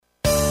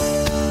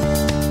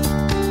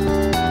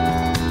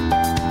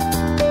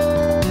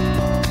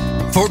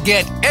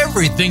Forget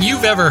everything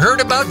you've ever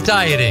heard about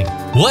dieting.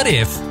 What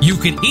if you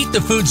could eat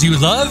the foods you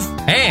love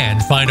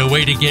and find a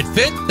way to get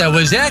fit that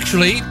was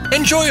actually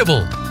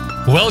enjoyable?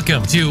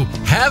 Welcome to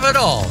Have It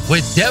All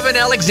with Devin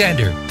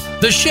Alexander.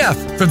 The chef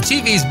from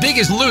TV's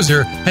Biggest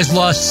Loser has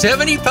lost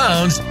 70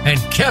 pounds and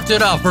kept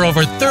it off for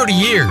over 30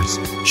 years.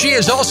 She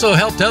has also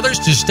helped others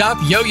to stop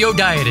yo-yo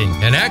dieting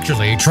and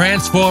actually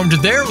transformed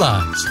their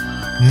lives.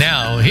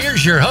 Now,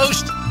 here's your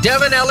host,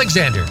 Devin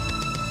Alexander.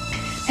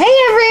 Hey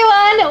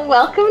everyone,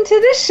 welcome to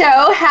the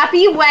show.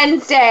 Happy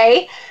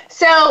Wednesday.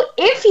 So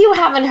if you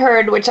haven't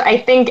heard, which I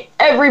think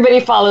everybody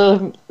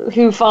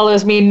who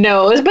follows me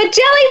knows, but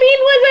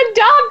Jellybean was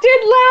adopted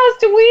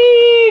last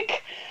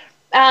week.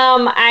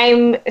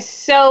 I'm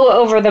so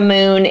over the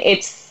moon.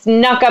 It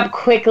snuck up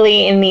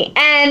quickly in the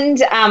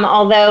end,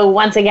 although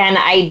once again,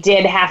 I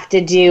did have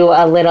to do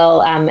a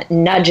little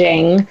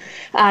nudging.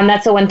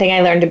 That's the one thing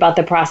I learned about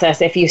the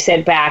process. If you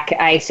sit back,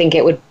 I think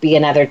it would be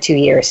another 2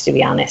 years, to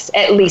be honest,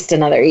 at least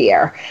another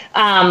year.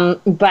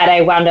 But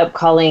I wound up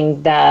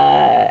calling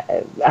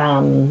the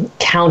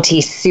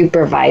county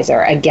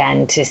supervisor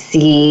again to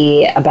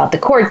see about the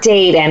court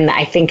date. And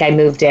I think I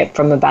moved it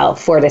from about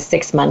 4 to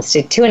 6 months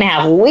to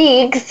 2.5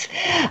 weeks.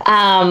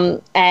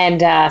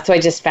 So I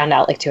just found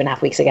out like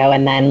 2.5 weeks ago.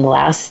 And then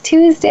last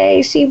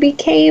Tuesday, she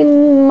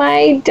became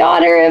my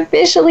daughter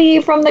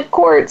officially from the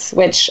courts,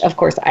 which of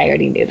course I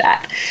already knew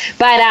that.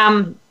 But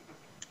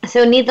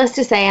so needless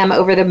to say, I'm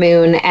over the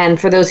moon. And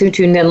for those who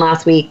tuned in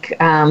last week,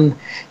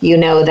 you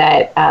know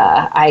that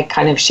I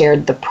kind of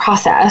shared the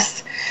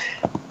process.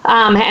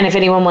 And if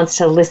anyone wants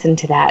to listen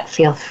to that,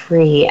 feel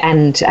free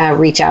and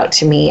reach out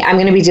to me. I'm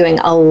going to be doing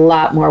a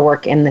lot more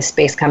work in this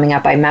space coming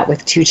up. I met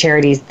with 2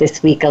 charities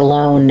this week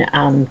alone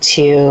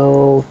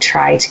to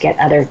try to get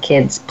other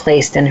kids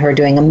placed and who are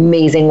doing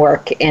amazing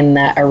work in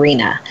the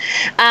arena.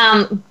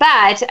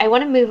 But I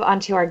want to move on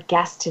to our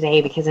guest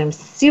today because I'm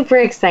super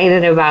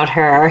excited about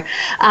her.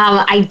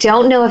 I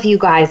don't know if you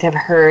guys have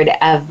heard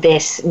of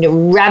this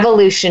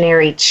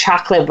revolutionary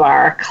chocolate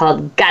bar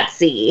called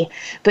Gutsy,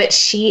 but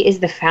she is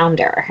the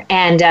founder.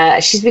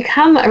 And she's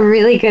become a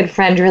really good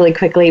friend really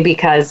quickly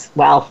because,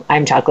 well,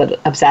 I'm chocolate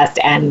obsessed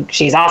and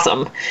she's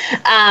awesome.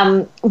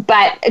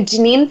 But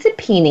Janine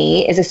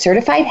Zappini is a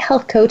certified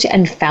health coach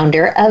and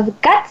founder of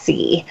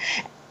Gutsy.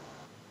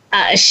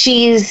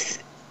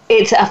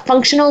 It's a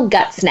functional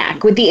gut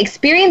snack with the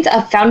experience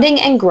of founding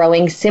and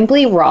growing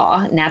Simply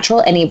Raw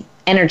natural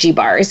energy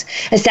bars.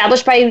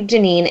 Established by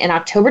Janine in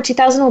October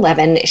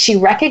 2011, she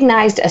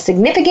recognized a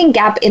significant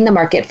gap in the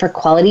market for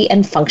quality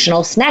and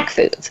functional snack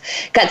foods.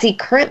 Gutsy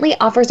currently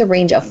offers a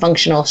range of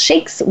functional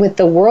shakes with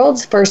the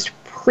world's first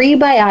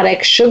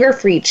prebiotic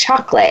sugar-free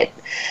chocolate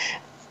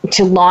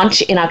to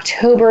launch in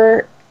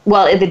October.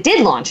 Well, it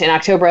did launch in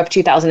October of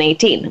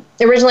 2018.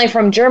 Originally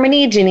from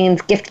Germany,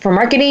 Janine's gift for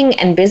marketing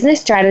and business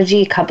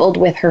strategy, coupled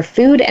with her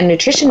food and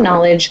nutrition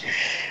knowledge,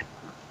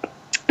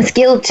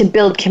 skill to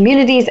build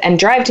communities and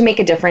drive to make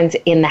a difference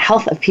in the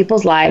health of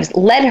people's lives,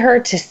 led her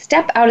to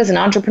step out as an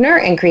entrepreneur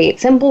and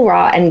create Simple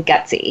Raw and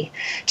Gutsy.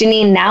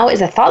 Janine now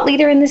is a thought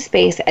leader in this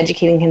space,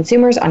 educating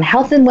consumers on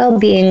health and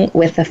well-being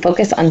with a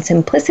focus on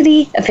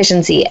simplicity,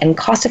 efficiency, and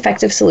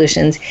cost-effective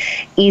solutions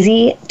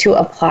easy to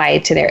apply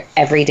to their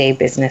everyday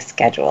busy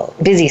schedules.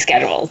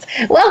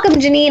 Welcome,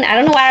 Janine. I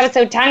don't know why I was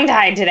so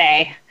tongue-tied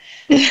today.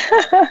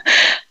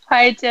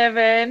 Hi,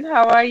 Devin.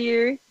 How are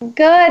you?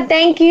 Good.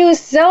 Thank you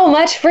so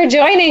much for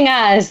joining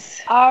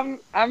us. I'm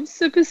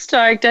super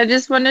stoked. I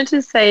just wanted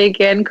to say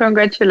again,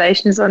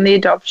 congratulations on the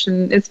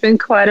adoption. It's been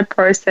quite a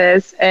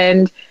process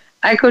and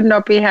I could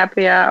not be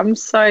happier. I'm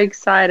so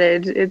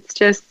excited.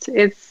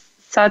 It's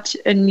such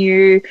a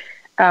new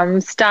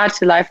start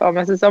to life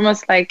almost. It's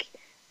almost like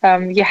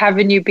you have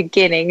a new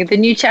beginning. The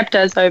new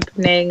chapter is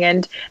opening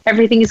and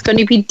everything is going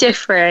to be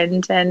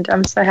different. And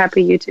I'm so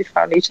happy you two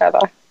found each other.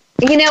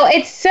 You know,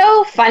 it's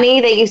so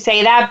funny that you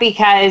say that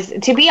because,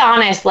 to be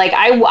honest, like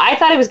I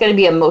thought it was going to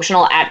be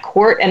emotional at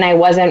court and I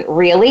wasn't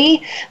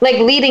really. Like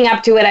leading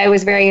up to it, I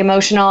was very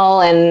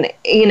emotional and,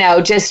 you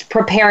know, just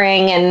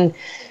preparing and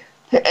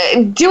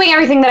doing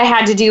everything that I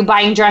had to do,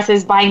 buying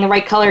dresses, buying the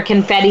right color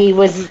confetti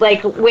was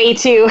like way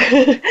too,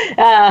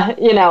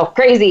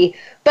 crazy.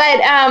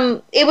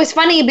 But it was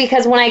funny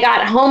because when I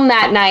got home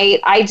that night,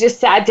 I just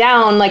sat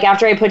down, like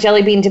after I put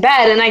Jellybean to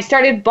bed, and I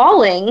started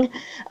bawling.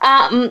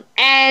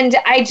 And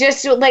I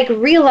just like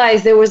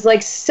realized there was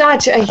like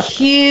such a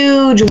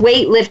huge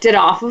weight lifted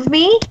off of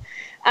me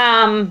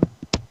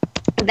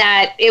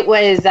that it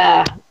was,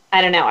 I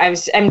don't know,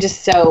 I'm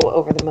just so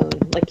over the moon.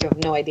 Like you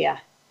have no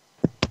idea.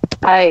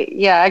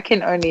 I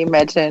can only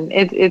imagine.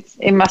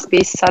 It must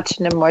be such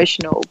an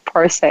emotional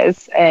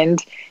process,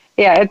 and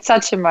yeah, it's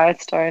such a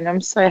milestone.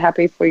 I'm so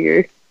happy for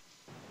you.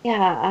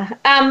 Yeah.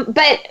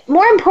 But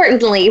more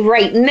importantly,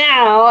 right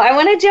now, I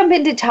want to jump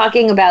into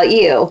talking about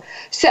you.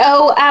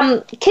 So,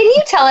 can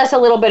you tell us a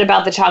little bit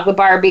about the chocolate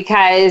bar?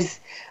 Because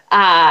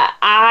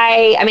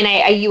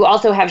you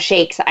also have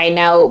shakes, I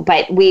know,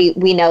 but we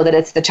know that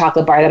it's the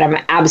chocolate bar that I'm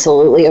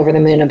absolutely over the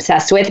moon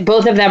obsessed with.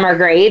 Both of them are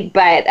great,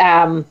 but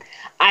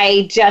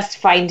I just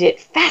find it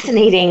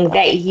fascinating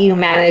that you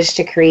managed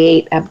to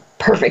create a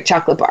perfect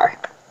chocolate bar.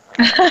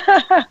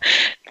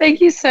 Thank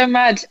you so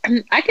much.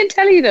 I can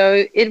tell you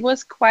though, it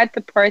was quite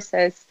the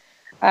process.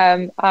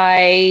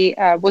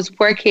 I was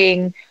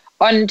working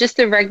on just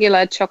a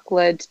regular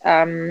chocolate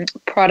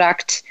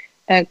product,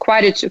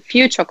 quite a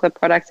few chocolate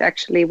products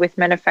actually, with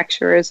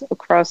manufacturers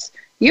across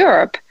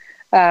Europe,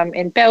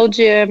 in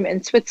Belgium,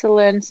 in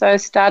Switzerland. So I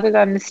started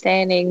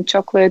understanding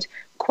chocolate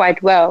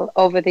quite well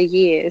over the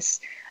years.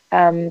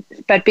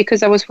 But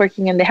because I was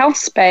working in the health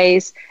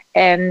space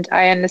and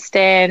I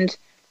understand,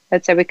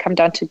 let's say we come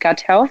down to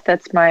gut health,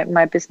 that's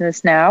my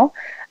business now,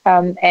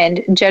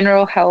 and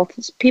general health,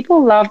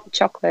 people love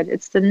chocolate.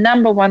 It's the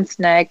number one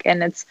snack,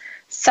 and it's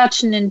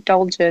such an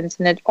indulgence,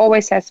 and it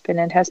always has been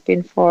and has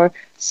been for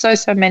so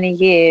many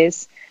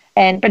years.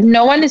 But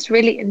no one is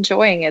really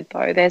enjoying it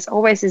though. There's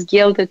always this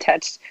guilt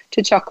attached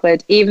to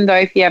chocolate, even though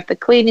if you have the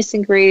cleanest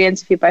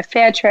ingredients, if you buy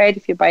fair trade,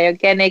 if you buy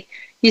organic,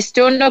 you're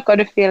still not going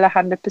to feel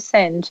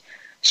 100%.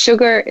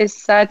 Sugar is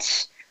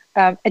such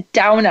a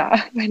downer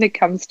when it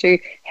comes to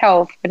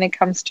health, when it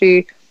comes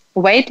to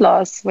weight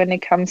loss, when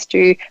it comes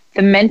to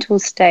the mental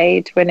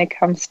state, when it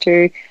comes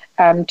to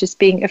just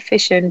being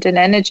efficient and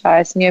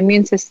energized in your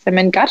immune system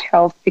and gut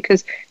health,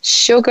 because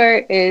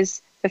sugar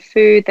is the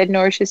food that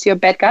nourishes your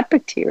bad gut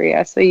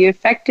bacteria. So you're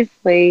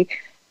effectively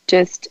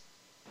just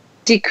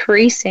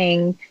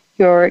decreasing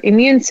your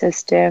immune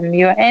system,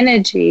 your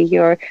energy.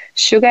 Your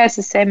sugar has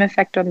the same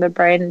effect on the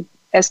brain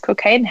as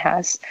cocaine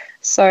has.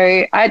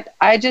 So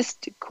I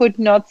just could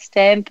not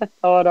stand the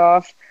thought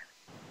of,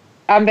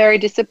 I'm very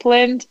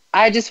disciplined,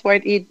 I just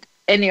won't eat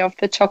any of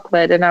the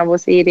chocolate. And I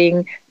was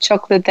eating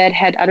chocolate that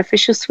had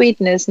artificial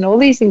sweetness and all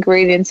these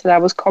ingredients that I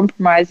was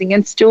compromising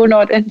and still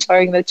not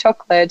enjoying the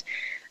chocolate.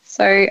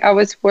 So I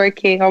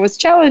was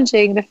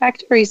challenging the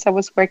factories I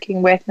was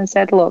working with and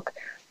said, look,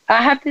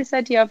 I have this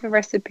idea of a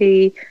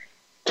recipe.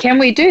 Can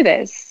we do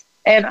this?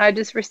 And I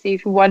just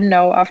received one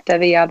no after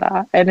the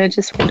other. And it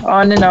just went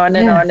on and on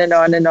and on and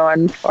on and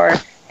on for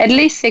at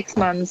least 6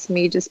 months,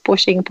 me just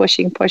pushing,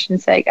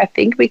 saying, I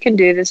think we can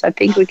do this. I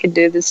think we can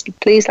do this.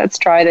 Please, let's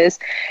try this.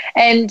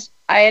 And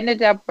I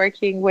ended up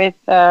working with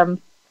a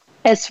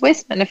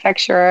Swiss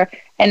manufacturer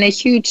and a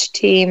huge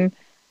team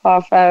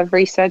of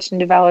research and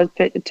developers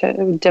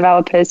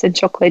and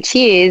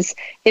chocolatiers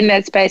in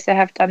that space that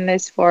have done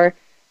this for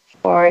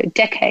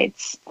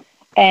decades,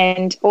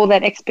 and all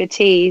that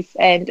expertise.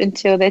 And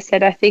until they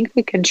said, I think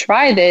we can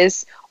try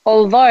this.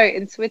 Although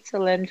in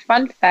Switzerland,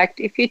 fun fact,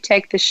 if you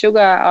take the sugar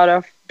out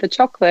of the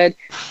chocolate,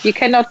 you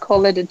cannot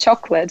call it a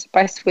chocolate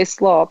by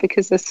Swiss law,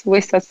 because the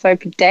Swiss are so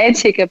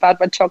pedantic about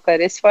what chocolate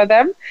is for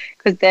them,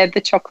 because they're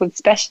the chocolate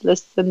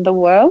specialists in the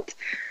world.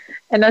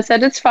 And I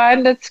said, it's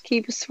fine, let's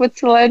keep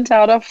Switzerland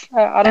out of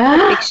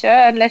the picture,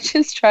 and let's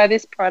just try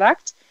this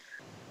product.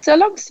 So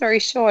long story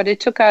short, it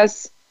took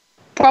us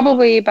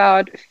probably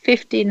about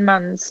 15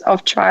 months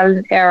of trial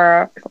and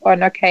error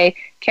on, okay,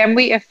 can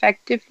we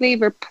effectively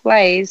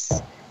replace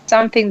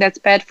something that's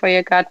bad for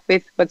your gut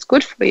with what's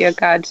good for your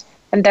gut?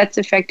 And that's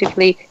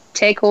effectively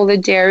take all the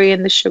dairy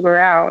and the sugar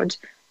out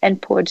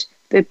and put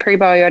the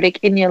prebiotic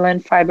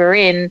inulin fiber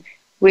in,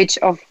 which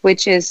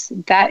is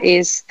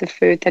the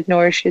food that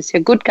nourishes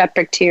your good gut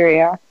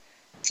bacteria.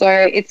 So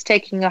it's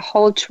taking a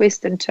whole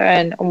twist and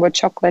turn on what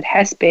chocolate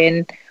has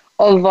been,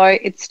 although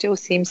it still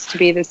seems to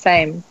be the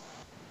same.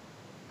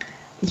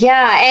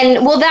 Yeah,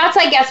 and well, that's,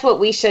 I guess, what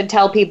we should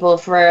tell people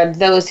for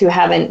those who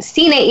haven't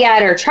seen it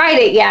yet or tried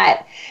it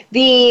yet.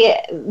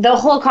 The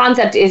whole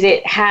concept is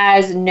it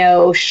has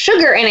no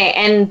sugar in it,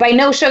 and by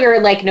no sugar,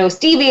 like no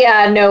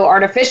stevia, no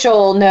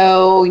artificial,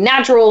 no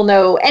natural,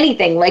 no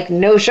anything, like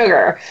no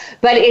sugar,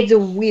 but it's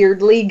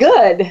weirdly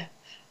good.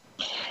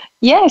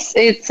 Yes,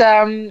 it's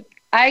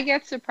I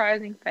get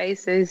surprising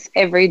faces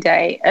every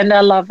day, and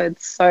I love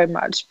it so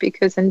much,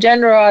 because in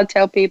general, I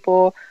tell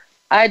people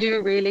I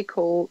do really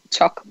cool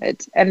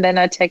chocolate, and then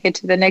I take it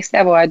to the next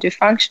level. I do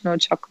functional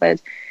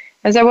chocolate.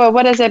 And so, well,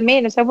 what does that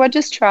mean? I said, well,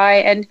 just try.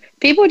 And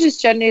people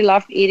just generally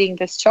love eating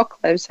this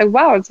chocolate. So,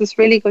 wow, it's this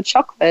really good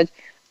chocolate.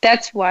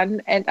 That's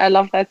one. And I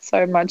love that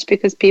so much,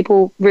 because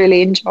people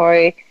really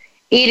enjoy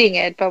eating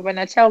it. But when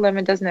I tell them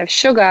it doesn't have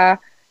sugar,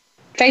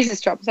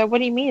 faces drop. So what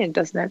do you mean it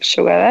doesn't have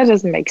sugar? That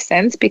doesn't make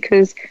sense,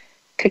 because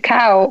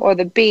cacao, or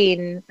the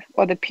bean,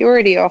 or the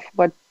purity of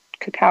what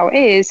cacao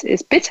is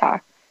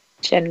bitter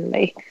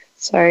generally.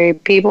 So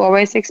people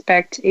always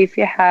expect if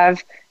you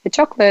have a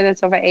chocolate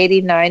that's over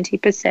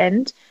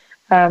 80-90%,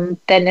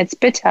 then it's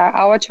bitter.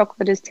 Our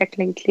chocolate is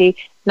technically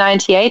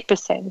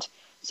 98%.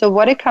 So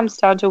what it comes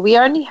down to, we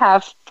only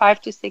have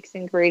 5 to 6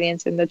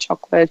 ingredients in the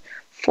chocolate,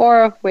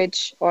 4 of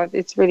which, or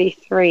it's really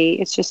 3.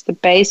 It's just the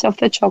base of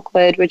the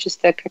chocolate, which is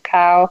the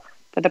cacao,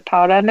 with the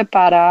powder and the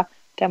butter.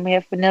 Then we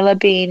have vanilla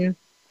bean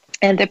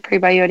and the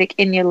prebiotic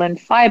inulin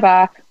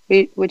fiber,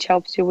 which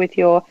helps you with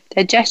your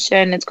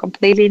digestion. It's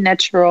completely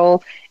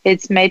natural.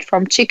 It's made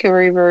from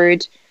chicory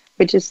root,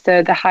 which is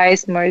the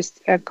highest,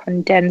 most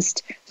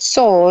condensed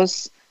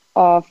source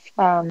of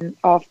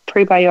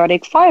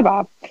prebiotic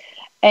fiber.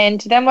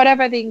 And then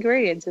whatever the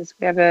ingredients is,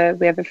 we have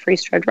a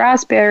freeze-dried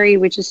raspberry,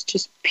 which is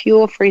just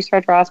pure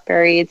freeze-dried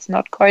raspberry. It's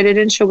not coated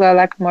in sugar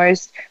like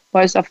most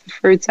of the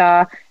fruits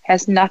are.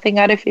 Has nothing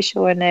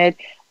artificial in it.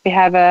 We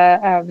have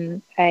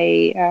a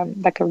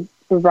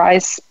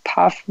rice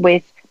puff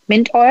with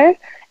mint oil,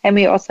 and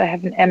we also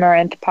have an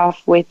amaranth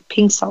puff with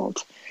pink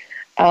salt.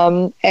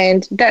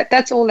 And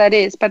that's all that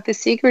is. But the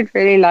secret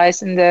really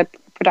lies in the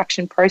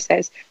production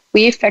process.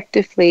 We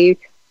effectively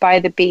buy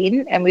the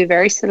bean, and we're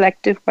very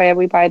selective where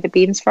we buy the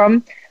beans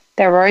from.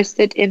 They're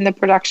roasted in the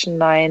production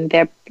line.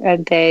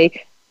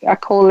 I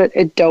call it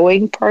a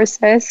doughing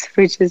process,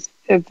 which is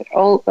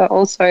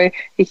also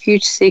a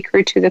huge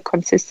secret to the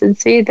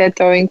consistency. That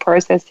doughing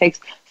process takes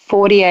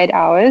 48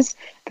 hours.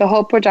 The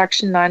whole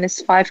production line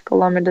is 5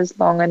 kilometers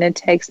long, and it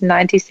takes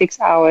 96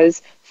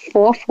 hours,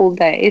 4 full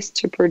days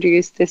to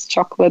produce this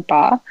chocolate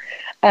bar.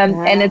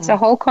 Wow. And it's a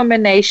whole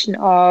combination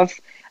of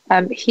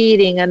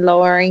heating and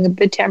lowering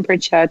the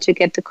temperature to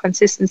get the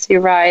consistency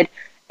right,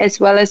 as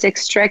well as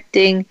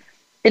extracting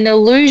an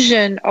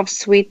illusion of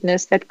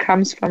sweetness that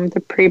comes from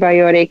the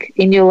prebiotic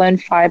inulin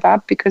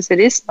fiber, because it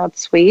is not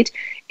sweet.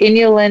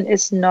 Inulin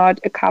is not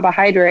a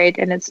carbohydrate,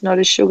 and it's not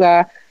a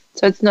sugar,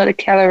 so it's not a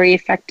calorie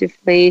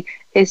effectively.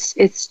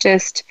 It's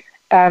just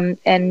a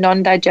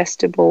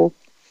non-digestible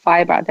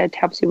fiber that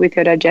helps you with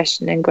your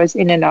digestion and goes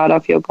in and out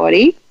of your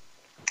body.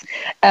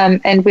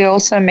 And we're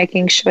also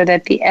making sure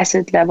that the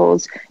acid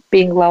levels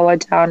being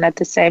lowered down at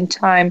the same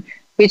time,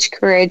 which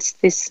creates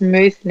this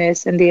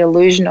smoothness and the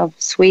illusion of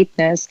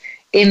sweetness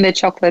in the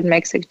chocolate,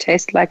 makes it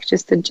taste like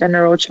just a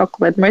general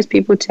chocolate. Most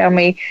people tell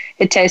me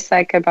it tastes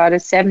like about a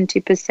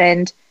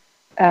 70%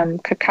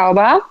 cacao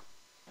bar.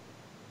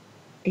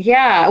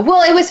 Yeah,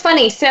 well, it was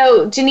funny.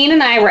 So Janine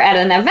and I were at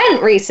an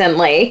event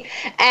recently,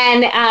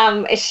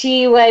 and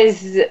she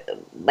was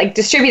like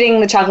distributing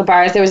the chocolate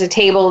bars. There was a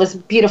table, this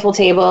beautiful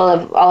table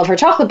of all of her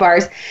chocolate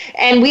bars,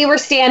 and we were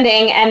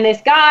standing, and this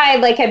guy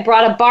like had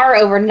brought a bar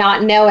over,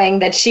 not knowing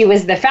that she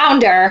was the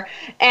founder,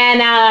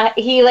 and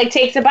he like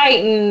takes a bite,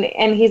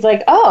 and he's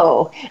like,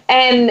 oh,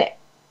 and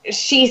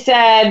she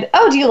said,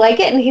 oh, do you like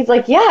it? And he's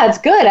like, yeah, it's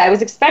good. I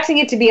was expecting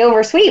it to be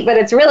oversweet, but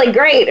it's really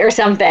great, or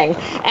something.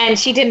 And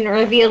she didn't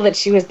reveal that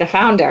she was the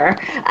founder.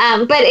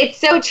 But it's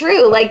so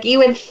true. Like, you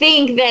would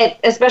think that,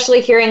 especially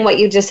hearing what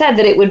you just said,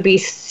 that it would be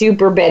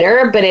super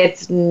bitter, but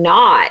it's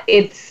not.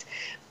 It's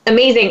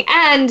amazing.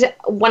 And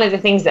one of the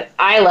things that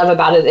I love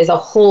about it is a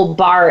whole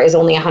bar is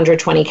only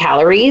 120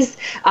 calories.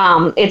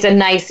 It's a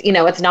nice,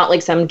 it's not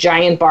like some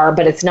giant bar,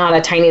 but it's not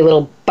a tiny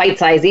little bite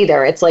size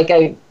either. It's like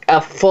a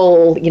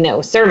full,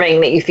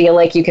 serving that you feel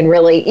like you can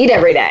really eat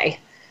every day.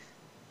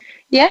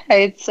 Yeah,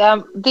 it's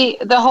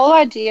the whole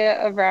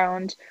idea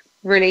around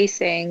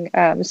releasing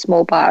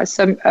small bars.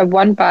 So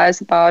one bar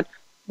is about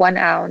 1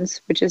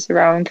 ounce, which is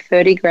around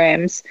 30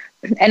 grams,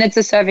 and it's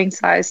a serving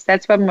size.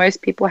 That's what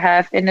most people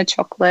have in a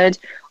chocolate,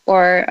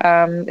 or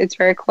it's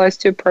very close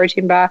to a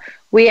protein bar.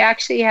 We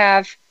actually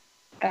have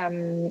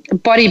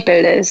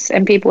bodybuilders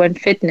and people in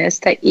fitness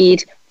that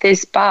eat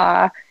this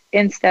bar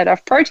instead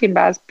of protein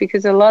bars,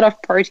 because a lot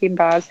of protein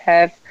bars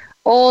have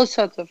all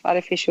sorts of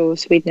artificial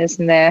sweetness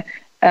in there,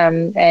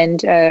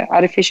 and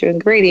artificial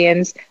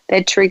ingredients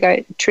that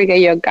trigger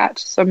your gut.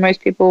 So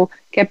most people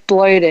get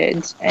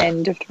bloated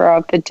and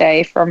throughout the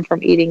day from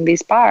eating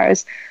these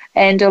bars.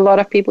 And a lot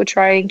of people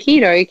trying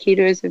keto.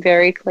 Keto is a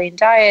very clean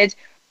diet,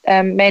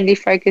 mainly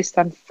focused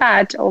on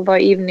fat. Although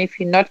even if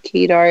you're not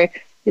keto,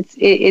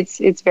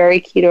 it's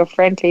very keto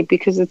friendly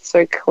because it's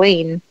so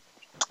clean,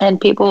 and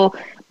people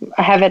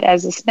have it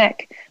as a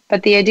snack.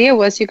 But the idea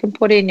was you can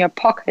put it in your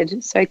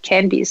pocket, so it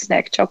can be a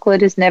snack.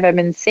 Chocolate has never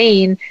been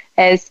seen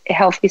as a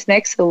healthy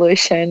snack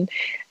solution,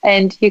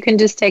 and you can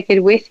just take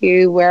it with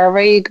you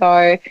wherever you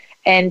go.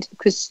 And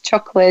because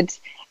chocolate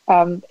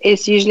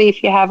is usually,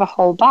 if you have a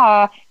whole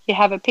bar, you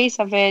have a piece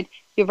of it,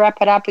 you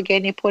wrap it up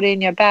again, you put it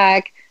in your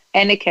bag,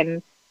 and it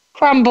can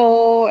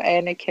crumble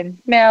and it can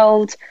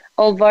melt.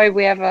 Although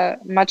we have a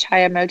much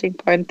higher melting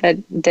point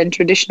than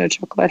traditional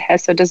chocolate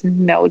has, so it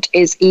doesn't melt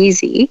as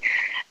easy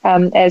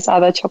as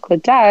other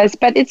chocolate does.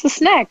 But it's a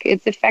snack.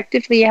 It's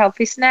effectively a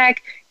healthy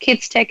snack.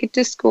 Kids take it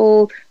to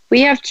school.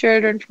 We have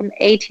children from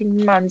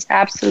 18 months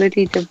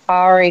absolutely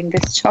devouring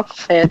this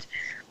chocolate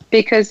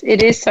because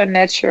it is so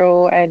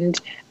natural,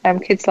 and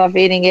kids love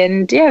eating it.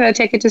 And yeah, they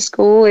take it to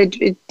school.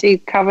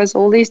 It covers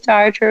all these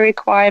dietary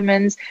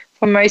requirements.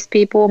 For most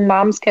people,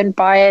 moms can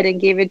buy it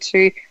and give it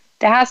to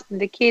the husband,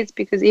 the kids,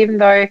 because even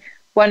though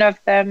one of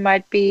them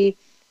might be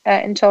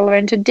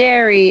intolerant to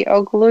dairy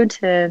or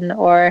gluten,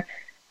 or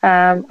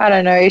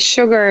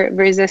sugar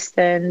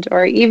resistant,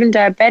 or even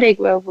diabetic,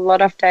 we have a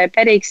lot of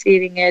diabetics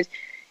eating it.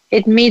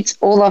 It meets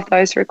all of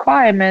those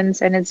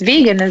requirements, and it's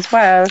vegan as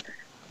well.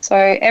 So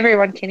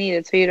everyone can eat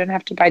it. So you don't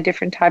have to buy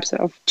different types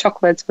of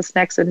chocolates or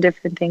snacks and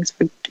different things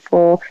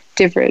for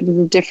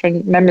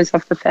different members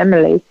of the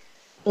family.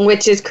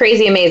 Which is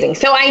crazy amazing.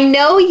 So I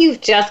know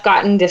you've just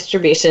gotten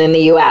distribution in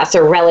the U.S.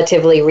 or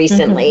relatively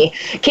recently.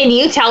 Mm-hmm. Can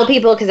you tell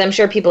people, because I'm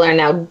sure people are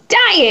now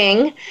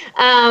dying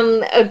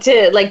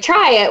to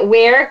try it,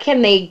 where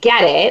can they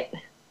get it?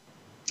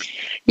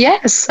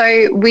 Yeah,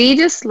 so we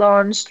just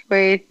launched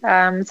with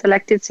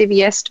selected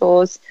CVS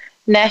stores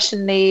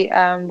nationally.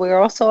 We're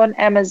also on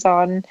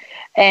Amazon,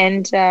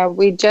 and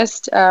we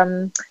just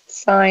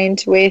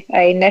signed with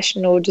a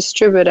national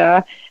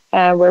distributor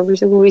where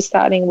we'll be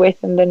starting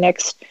with in the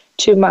next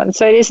 2 months.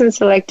 So it is in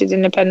selected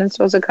independent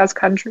stores across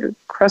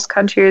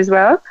country as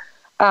well.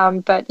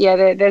 But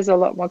yeah, there's a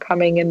lot more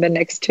coming in the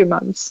next 2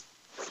 months.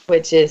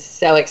 Which is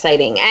so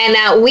exciting.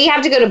 And we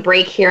have to go to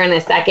break here in a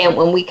second.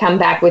 When we come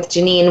back with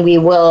Janine, we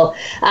will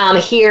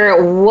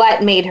hear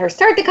what made her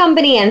start the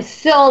company and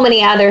so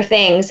many other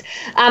things.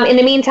 In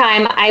the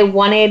meantime, I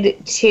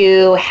wanted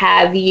to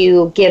have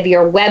you give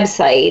your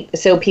website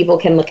so people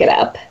can look it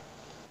up.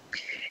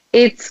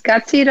 It's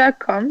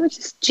gutsy.com, which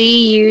is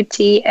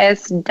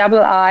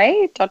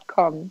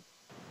GUTSII.com.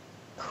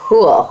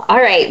 Cool. All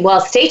right.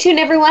 Well, stay tuned,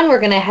 everyone. We're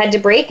going to head to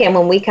break. And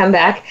when we come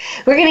back,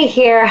 we're going to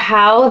hear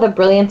how the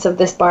brilliance of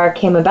this bar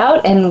came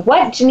about and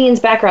what Janine's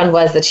background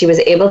was that she was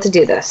able to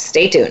do this.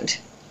 Stay tuned.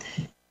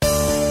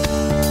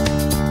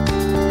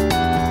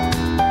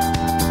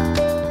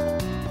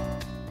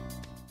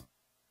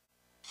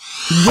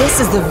 This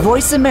is the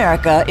Voice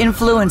America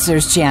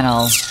Influencers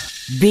Channel.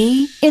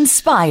 Be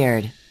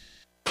inspired.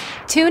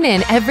 Tune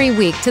in every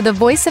week to the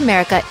Voice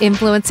America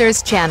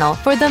Influencers channel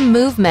for The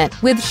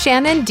Movement with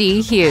Shannon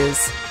D.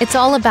 Hughes. It's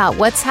all about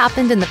what's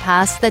happened in the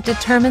past that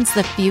determines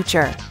the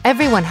future.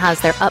 Everyone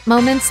has their up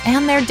moments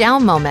and their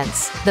down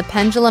moments. The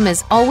pendulum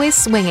is always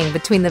swinging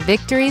between the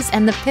victories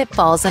and the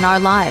pitfalls in our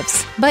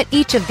lives. But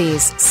each of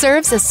these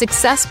serves as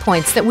success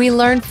points that we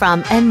learn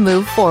from and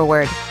move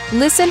forward.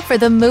 Listen for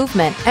The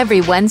Movement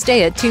every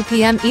Wednesday at 2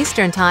 p.m.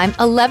 Eastern Time,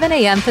 11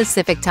 a.m.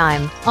 Pacific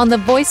Time on the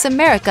Voice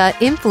America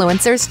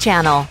Influencers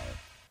channel.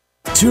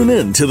 Tune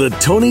in to the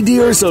Tony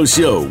D'Urso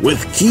Show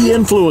with key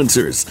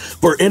influencers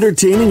for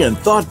entertaining and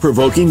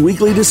thought-provoking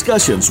weekly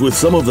discussions with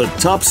some of the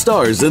top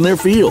stars in their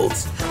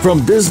fields.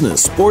 From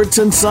business, sports,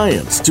 and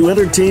science to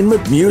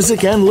entertainment,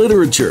 music, and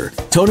literature,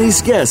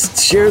 Tony's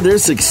guests share their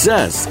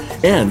success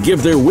and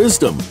give their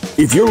wisdom.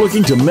 If you're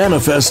looking to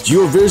manifest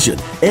your vision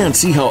and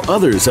see how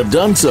others have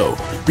done so,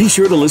 be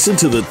sure to listen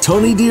to the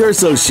Tony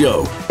D'Urso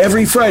Show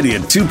every Friday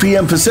at 2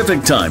 p.m.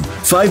 Pacific Time,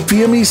 5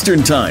 p.m.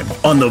 Eastern Time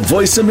on the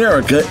Voice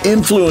America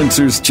Influencers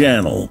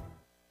Channel.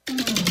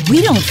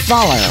 We don't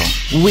follow,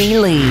 we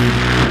lead.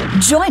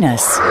 Join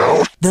us,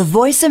 the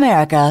Voice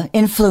America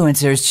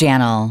Influencers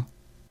Channel.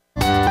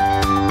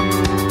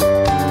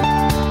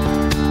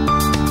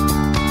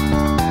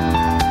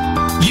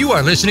 You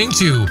are listening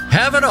to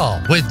Have It All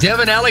with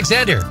Devin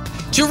Alexander.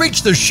 To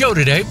reach the show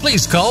today,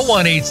 please call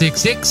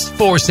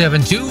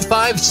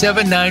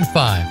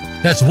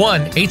 1-866-472-5795. That's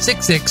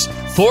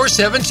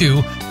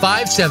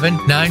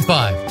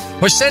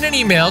 1-866-472-5795. Or send an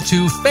email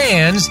to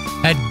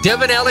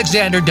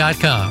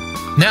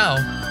fans@devinalexander.com. Now,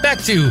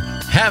 back to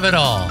Have It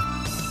All.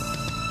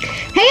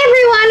 Hey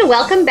everyone,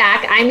 welcome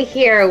back. I'm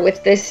here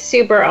with this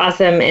super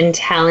awesome and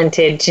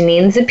talented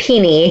Janine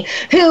Zappini,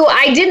 who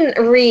I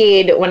didn't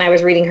read when I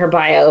was reading her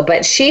bio,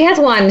 but she has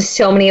won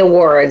so many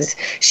awards.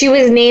 She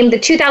was named the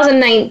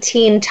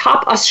 2019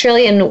 Top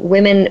Australian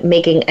Women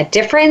Making a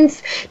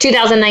Difference,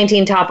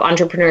 2019 Top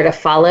Entrepreneur to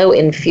Follow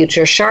in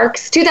Future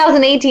Sharks,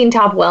 2018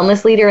 Top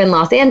Wellness Leader in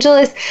Los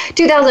Angeles,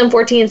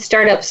 2014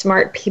 Startup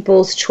Smart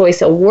People's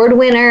Choice Award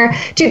winner,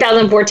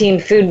 2014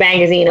 Food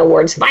Magazine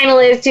Awards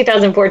finalist,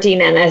 2014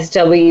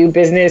 NSW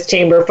Business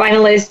Chamber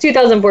finalist,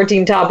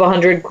 2014 Top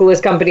 100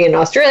 Coolest Company in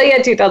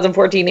Australia,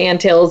 2014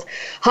 Antill's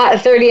Hot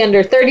 30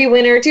 Under 30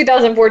 winner,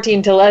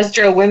 2014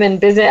 Telestra Women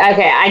Business.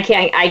 Okay, I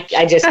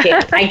just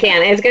can't. I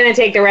can't. It's going to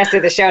take the rest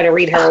of the show to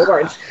read her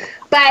awards.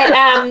 But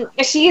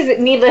she's,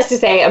 needless to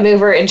say, a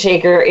mover and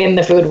shaker in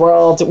the food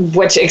world,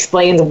 which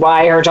explains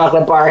why her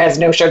chocolate bar has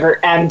no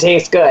sugar and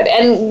tastes good.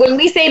 And when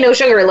we say no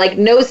sugar, like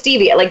no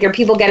stevia, like there are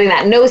people getting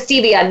that. No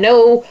stevia,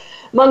 no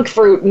monk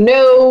fruit,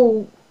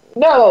 no,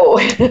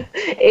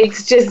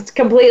 it's just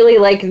completely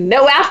like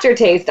no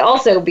aftertaste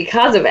also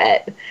because of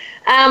it.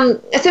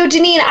 So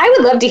Janine, I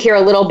would love to hear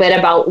a little bit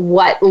about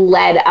what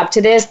led up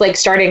to this, like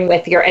starting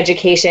with your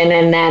education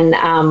and then,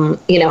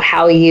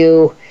 how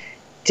you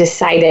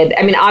decided.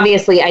 I mean,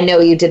 obviously, I know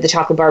you did the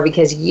chocolate bar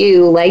because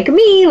you, like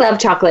me, love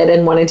chocolate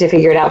and wanted to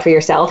figure it out for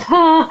yourself.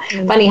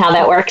 Funny how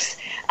that works.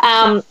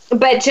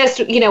 But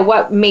just,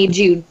 what made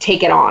you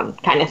take it on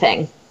kind of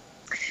thing?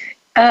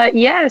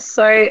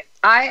 So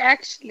I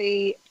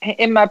actually,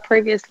 in my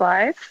previous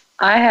life,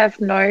 I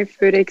have no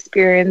food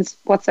experience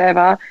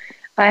whatsoever.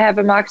 I have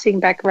a marketing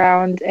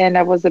background and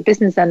I was a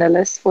business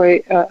analyst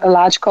for a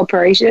large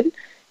corporation.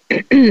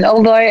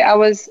 Although I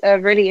was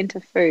really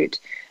into food.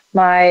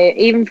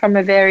 Even from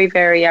a very,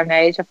 very young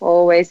age, I've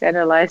always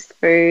analyzed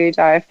food.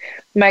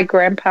 My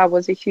grandpa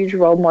was a huge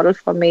role model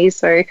for me.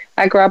 So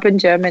I grew up in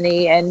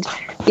Germany, and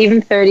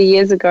even 30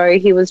 years ago,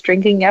 he was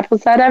drinking apple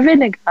cider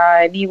vinegar,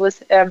 and he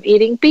was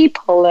eating bee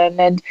pollen,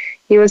 and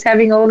he was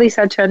having all these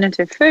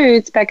alternative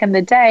foods back in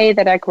the day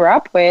that I grew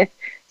up with.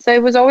 So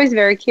it was always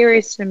very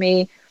curious to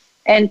me.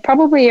 And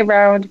probably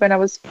around when I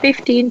was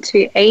 15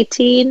 to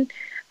 18,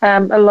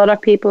 a lot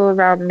of people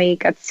around me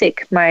got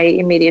sick. My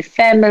immediate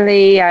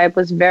family, I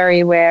was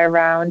very aware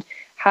around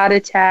heart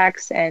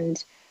attacks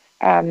and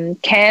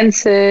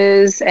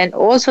cancers and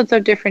all sorts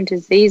of different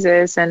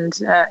diseases and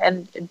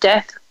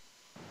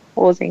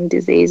death-causing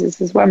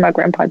diseases as well. My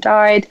grandpa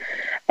died,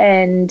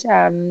 and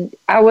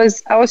I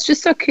was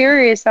just so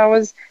curious.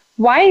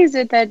 Why is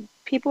it that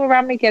people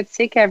around me get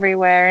sick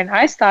everywhere? And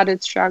I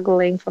started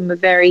struggling from a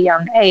very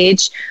young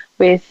age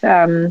with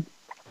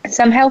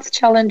some health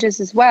challenges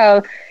as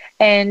well.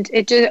 And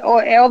it just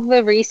all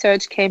the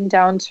research came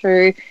down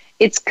to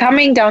it's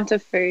coming down to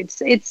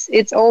foods.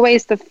 It's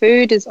always the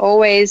food is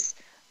always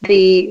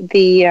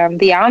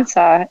the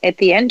answer at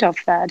the end of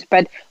that.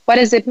 But what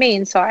does it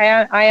mean? So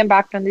I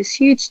embarked on this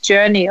huge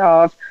journey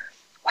of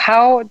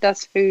how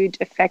does food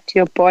affect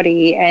your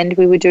body? And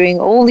we were doing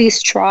all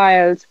these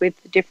trials with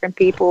different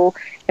people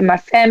in my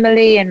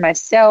family and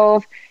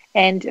myself,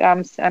 and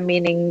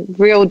meaning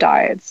real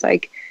diets.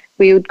 Like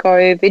we would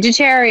go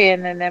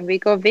vegetarian and then we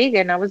go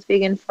vegan. I was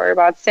vegan for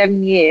about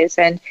 7 years,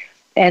 and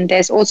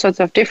there's all sorts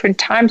of different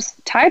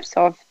types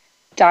of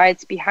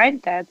diets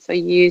behind that. So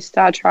you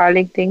start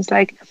trialing things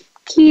like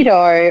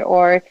keto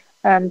or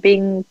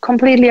being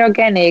completely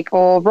organic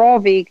or raw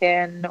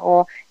vegan,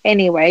 or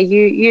anyway,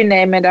 you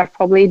name it, I've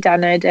probably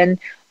done it. And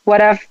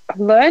what I've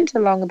learned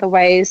along the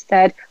way is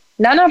that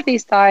none of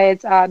these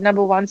diets are,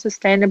 number one,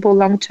 sustainable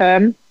long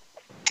term.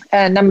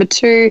 Number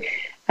two,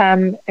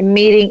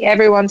 meeting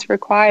everyone's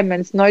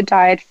requirements. No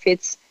diet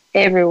fits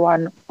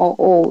everyone or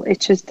all. It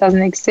just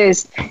doesn't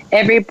exist.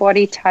 Every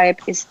body type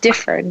is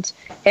different.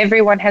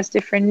 Everyone has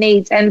different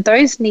needs, and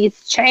those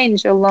needs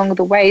change along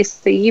the way.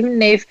 So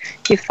even if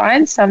you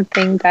find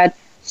something that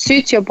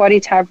suits your body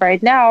type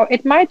right now,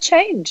 it might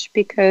change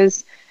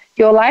because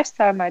your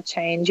lifestyle might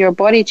change, your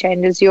body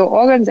changes, your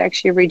organs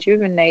actually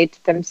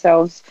rejuvenate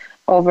themselves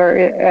over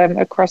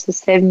across a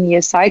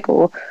 7-year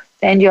cycle,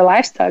 and your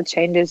lifestyle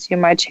changes. You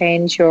might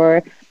change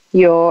your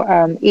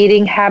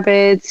eating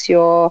habits,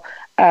 your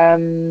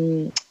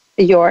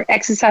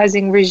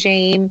exercising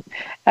regime,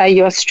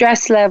 your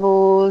stress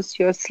levels,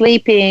 your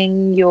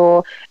sleeping,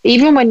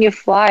 even when you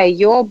fly,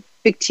 your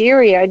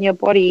bacteria in your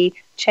body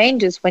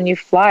changes when you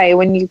fly,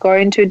 when you go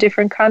into a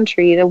different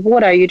country, the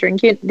water you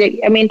drink.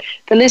 The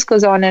list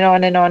goes on and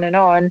on and on and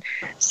on.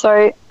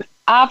 So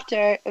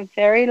after a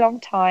very long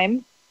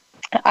time,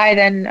 I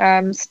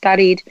then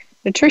studied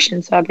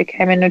nutrition. So I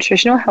became a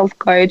nutritional health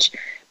coach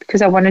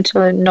because I wanted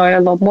to know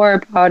a lot more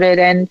about it.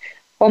 And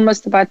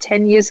almost about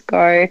 10 years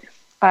ago,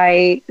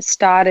 I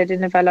started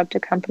and developed a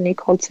company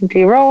called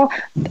Simply Raw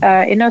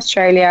in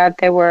Australia.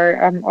 There were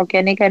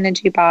organic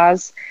energy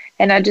bars,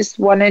 and I just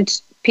wanted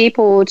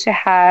people to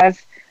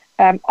have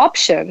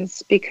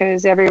options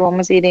because everyone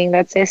was eating,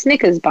 let's say,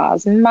 Snickers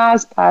bars and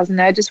Mars bars,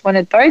 and I just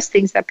wanted those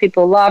things that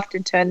people loved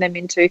and turn them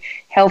into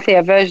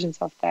healthier versions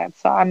of that.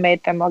 So I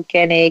made them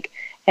organic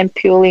and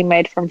purely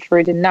made from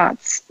fruit and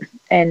nuts,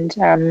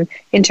 and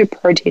into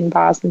protein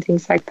bars and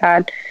things like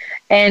that.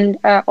 And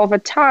over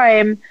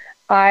time,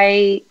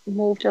 I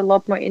moved a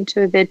lot more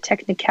into the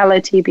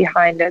technicality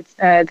behind it,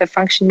 the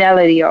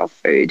functionality of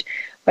food,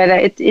 whether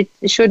it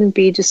shouldn't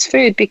be just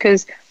food,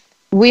 because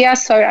we are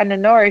so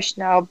undernourished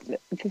now.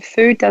 The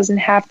food doesn't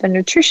have the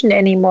nutrition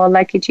anymore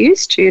like it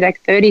used to, like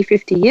 30,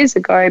 50 years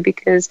ago,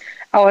 because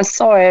our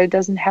soil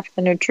doesn't have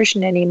the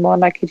nutrition anymore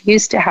like it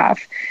used to have.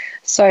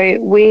 So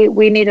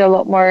we need a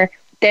lot more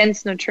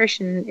dense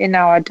nutrition in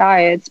our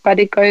diets, but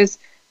it goes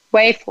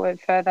way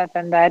further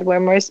than that, where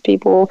most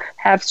people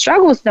have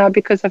struggles now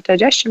because of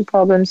digestion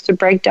problems to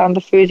break down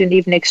the food and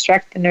even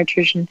extract the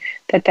nutrition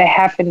that they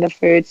have in the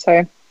food.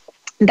 So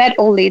that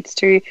all leads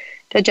to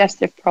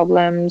digestive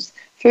problems,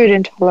 food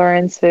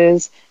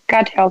intolerances,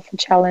 gut health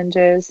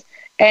challenges.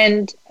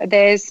 And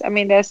there's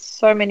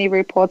so many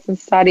reports and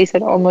studies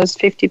that almost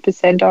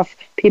 50% of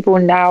people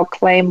now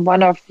claim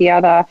one of the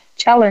other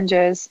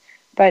challenges,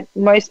 but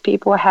most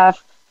people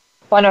have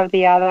one or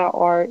the other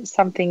or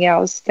something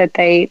else that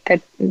they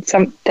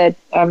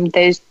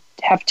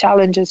have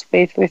challenges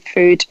with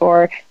food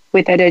or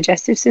with their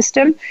digestive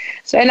system.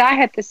 So, and I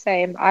had the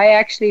same. I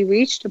actually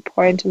reached a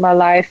point in my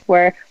life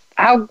where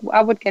I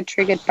would get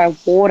triggered by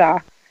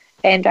water,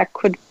 and I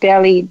could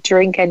barely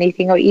drink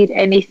anything or eat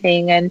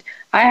anything. And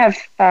I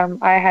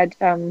had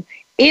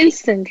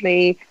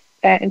instantly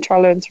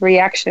intolerance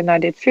reaction. I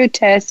did food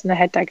tests, and I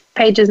had like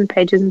pages and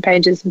pages and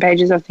pages and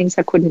pages of things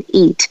I couldn't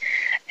eat.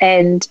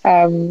 And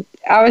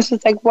I was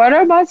just like, what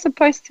am I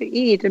supposed to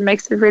eat? It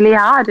makes it really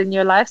hard, and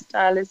your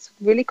lifestyle is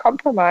really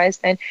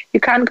compromised, and you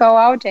can't go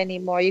out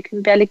anymore. You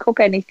can barely cook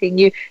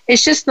anything.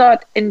 It's just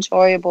not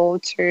enjoyable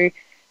to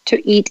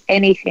eat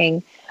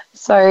anything.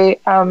 So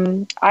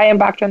I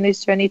embarked on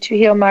this journey to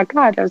heal my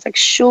gut. I was like,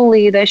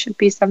 surely there should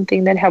be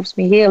something that helps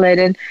me heal it.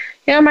 And,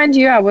 mind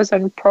you, I was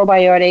on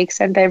probiotics,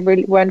 and they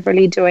weren't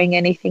really doing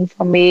anything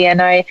for me.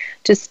 And I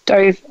just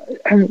dove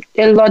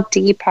a lot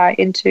deeper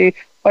into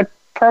what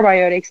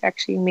probiotics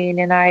actually mean.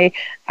 And I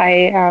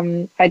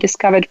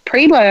discovered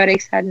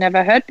prebiotics I'd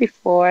never heard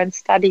before, and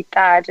studied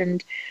that,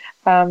 and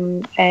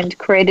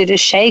created a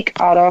shake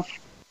out of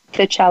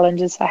the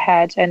challenges I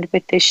had. And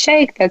with this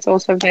shake that's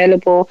also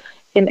available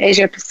in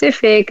Asia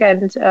Pacific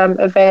and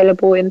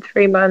available in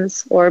 3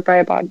 months or by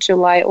about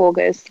July,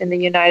 August in the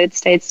United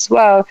States as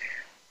well,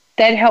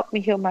 that helped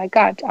me heal my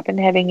gut. I've been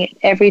having it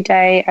every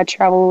day. I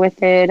travel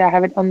with it. I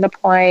have it on the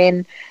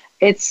plane.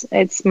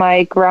 It's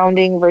my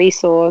grounding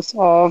resource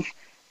of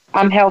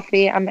I'm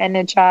healthy, I'm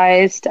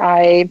energized,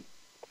 I'm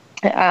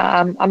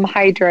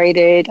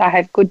hydrated, I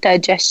have good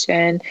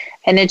digestion,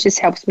 and it just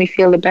helps me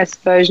feel the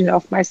best version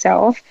of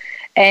myself.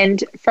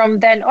 And from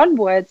then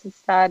onwards,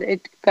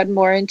 it got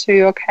more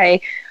into,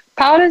 okay,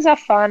 powders are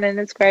fun and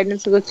it's great and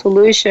it's a good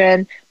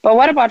solution, but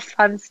what about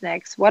fun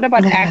snacks? What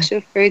about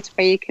actual foods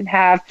where you can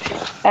have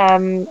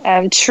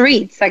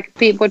treats, like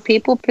what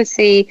people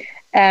perceive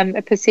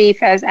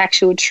as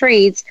actual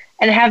treats,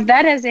 and have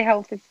that as a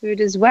healthy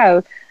food as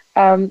well.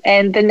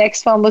 And the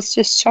next one was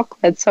just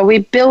chocolate. So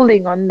we're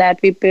building on that.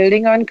 We're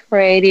building on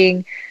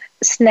creating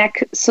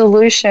snack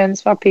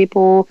solutions for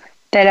people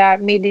that are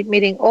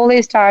meeting all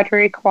these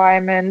dietary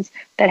requirements,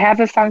 that have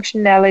a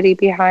functionality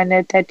behind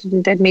it,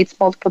 that meets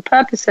multiple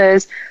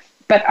purposes,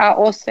 but are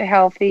also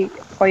healthy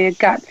for your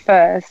gut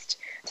first.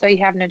 So you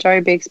have an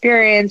enjoyable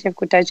experience, you have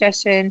good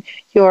digestion,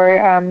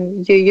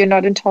 you're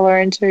not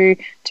intolerant to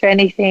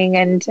anything,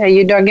 and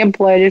you don't get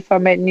bloated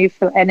from it, and you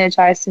feel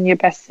energized and your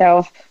best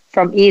self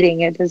from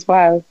eating it as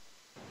well.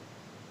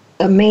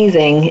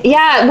 Amazing.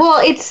 Yeah,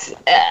 well, it's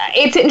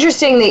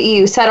interesting that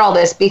you said all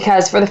this,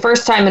 because for the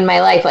first time in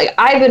my life, like,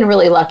 I've been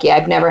really lucky.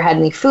 I've never had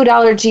any food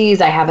allergies.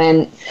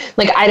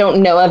 I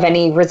don't know of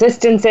any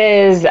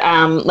resistances.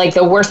 Like,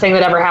 the worst thing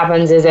that ever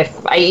happens is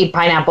if I eat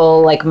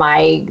pineapple, like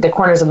the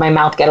corners of my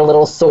mouth get a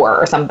little sore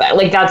or something.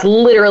 Like, that's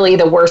literally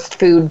the worst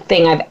food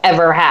thing I've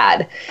ever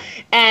had.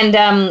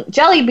 And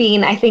Jelly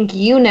Bean, I think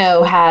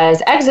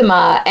has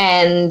eczema,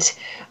 and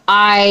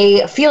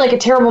I feel like a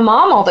terrible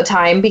mom all the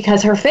time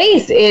because her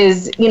face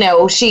is,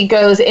 she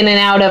goes in and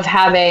out of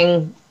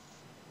having,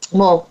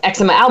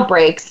 eczema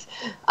outbreaks.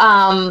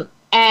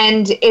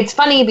 And it's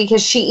funny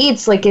because she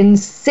eats like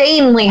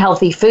insanely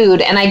healthy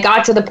food. And I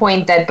got to the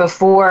point that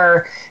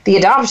before the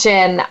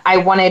adoption, I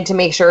wanted to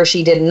make sure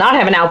she did not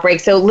have an outbreak.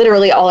 So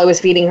literally all I was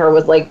feeding her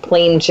was like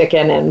plain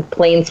chicken and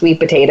plain sweet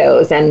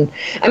potatoes. And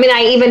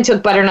I even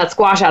took butternut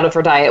squash out of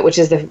her diet, which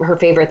is her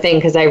favorite thing,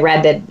 because I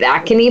read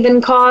that can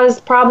even cause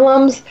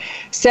problems.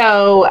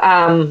 So,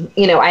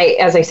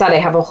 as I said, I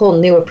have a whole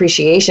new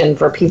appreciation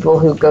for people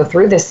who go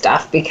through this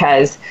stuff,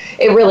 because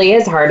it really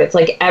is hard. It's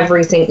like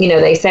everything,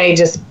 they say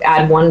just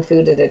add one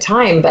food at a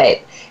time,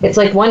 but it's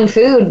like one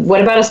food.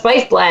 What about a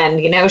spice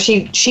blend?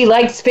 She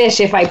likes fish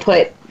if I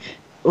put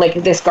like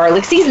this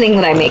garlic seasoning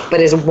that I make, but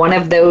is one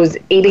of those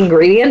 8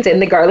 ingredients in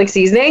the garlic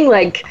seasoning?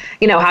 Like,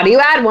 how do you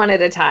add one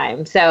at a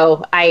time?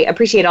 So I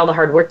appreciate all the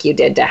hard work you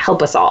did to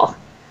help us all.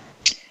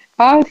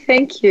 Oh,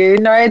 thank you.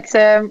 No, it's,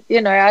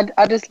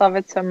 I just love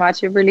it so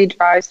much. It really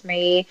drives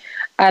me.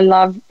 I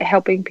love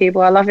helping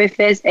people. I love if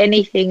there's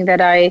anything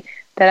that I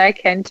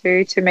can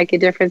do to make a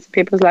difference in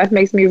people's life,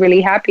 makes me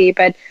really happy.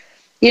 But,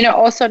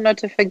 also not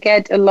to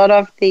forget, a lot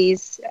of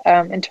these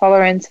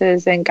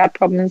intolerances and gut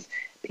problems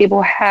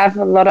people have,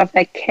 a lot of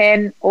that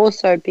can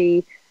also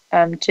be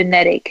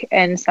genetic.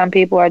 And some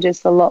people are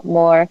just a lot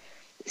more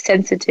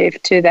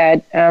sensitive to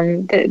that.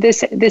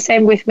 The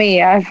same with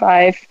me.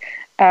 I've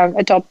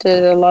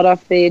adopted a lot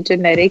of the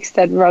genetics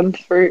that run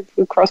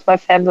across my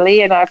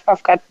family, and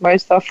I've got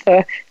most of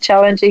the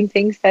challenging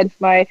things that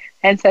my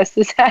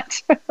ancestors had.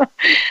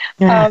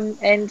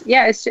 And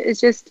yeah, it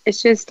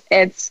just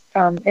adds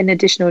an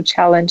additional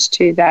challenge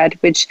to that,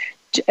 which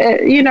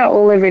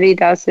all it really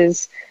does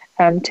is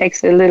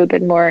takes a little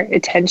bit more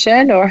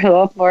attention, or a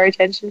lot more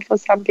attention for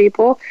some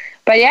people.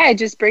 But yeah, it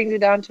just brings it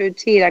down to a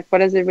T. Like, what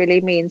does it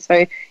really mean?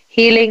 So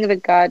healing the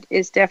gut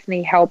is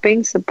definitely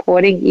helping,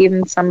 supporting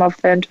even some of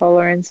the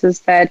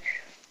intolerances that,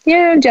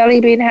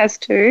 Jelly Bean has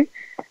too.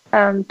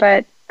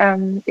 But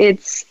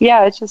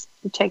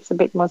it takes a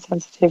bit more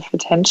sensitive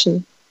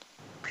attention.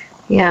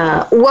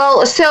 Yeah.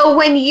 Well, so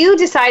when you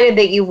decided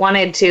that you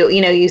wanted to,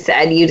 you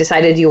said you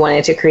decided you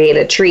wanted to create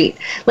a treat,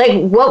 like,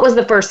 what was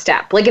the first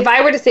step? Like, if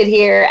I were to sit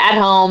here at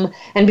home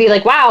and be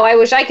like, wow, I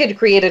wish I could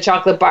create a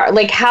chocolate bar,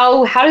 like,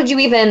 how did you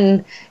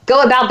even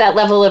go about that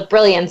level of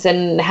brilliance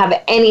and have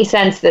any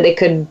sense that it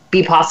could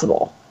be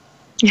possible?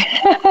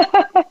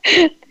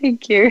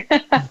 Thank you.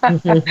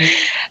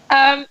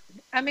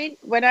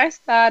 When I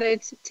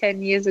started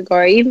 10 years ago,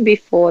 or even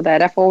before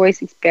that, I've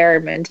always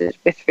experimented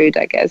with food,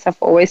 I guess.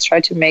 I've always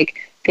tried to make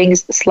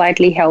things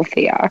slightly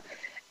healthier.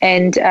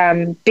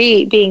 And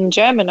being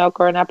German, or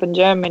growing up in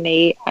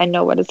Germany, I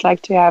know what it's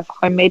like to have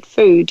homemade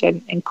food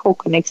and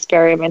cook and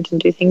experiment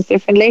and do things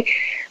differently.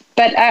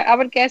 But I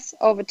would guess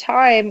over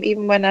time,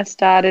 even when I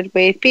started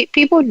with,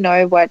 people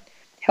know what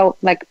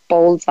like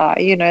bowls are,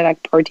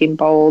 like protein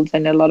bowls,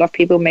 and a lot of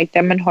people make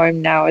them at home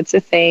now. It's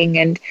a thing,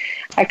 and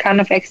I kind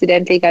of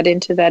accidentally got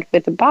into that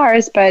with the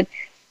bars, but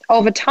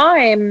over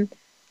time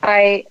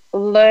I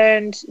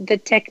learned the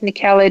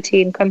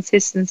technicality and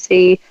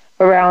consistency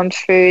around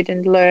food,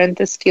 and learned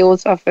the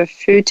skills of a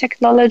food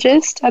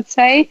technologist, I'd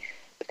say,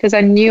 because I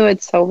knew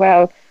it so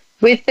well.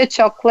 with the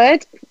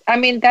chocolate, I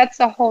mean, that's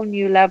a whole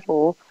new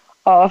level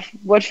of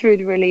what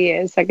food really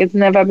is. Like, it's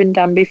never been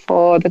done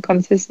before. The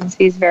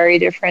consistency is very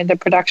different. The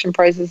production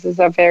processes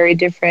are very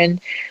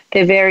different.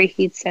 They're very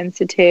heat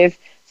sensitive.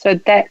 So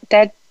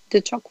that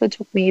the chocolate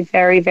took me a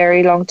very,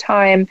 very long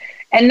time.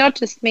 And not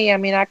just me. I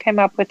mean, I came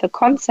up with the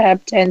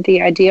concept and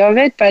the idea of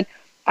it, but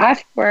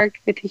I've worked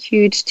with a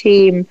huge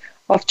team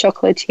of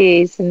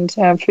chocolatiers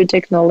and food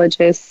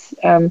technologists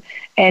and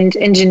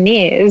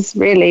engineers,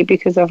 really,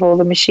 because of all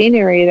the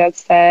machinery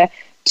that's there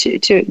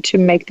to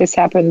make this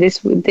happen.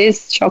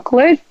 This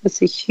chocolate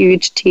was a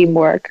huge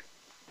teamwork.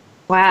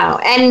 Wow.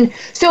 And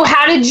so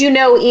how did you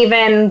know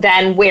even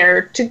then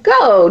where to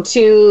go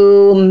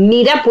to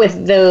meet up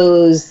with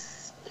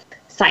those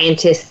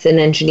scientists and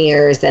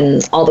engineers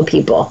and all the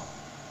people?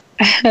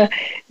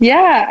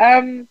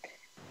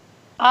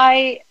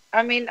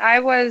 I mean, I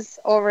was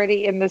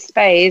already in the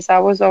space. I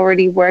was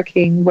already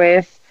working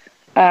with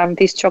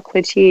these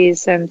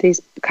chocolatiers and these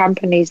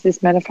companies,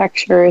 these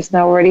manufacturers, and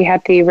I already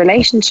had the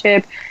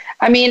relationship.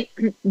 I mean,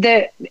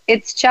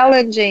 it's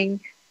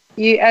challenging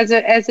you as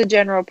a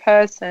general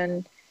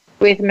person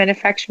with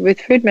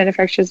food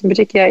manufacturers in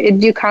particular.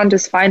 You can't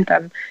just find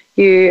them.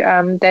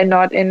 They're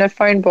not in a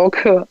phone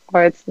book, or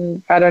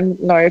I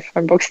don't know if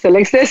phone books still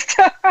exist.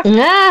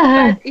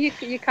 But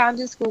you can't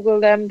just Google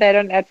them. They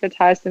don't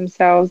advertise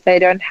themselves. They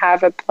don't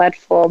have a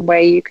platform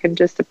where you can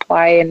just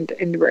apply and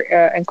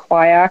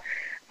inquire.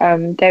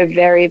 They're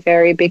very,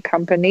 very big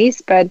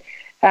companies, but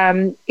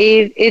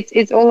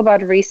it's all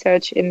about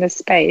research in the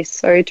space.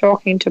 So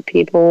talking to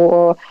people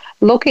or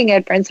looking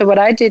at brands. So what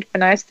I did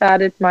when I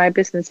started my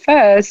business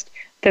first,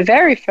 the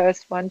very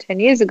first one 10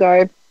 years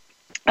ago,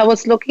 I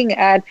was looking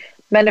at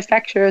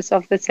manufacturers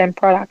of the same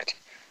product.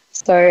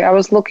 So I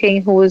was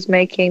looking who was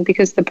making,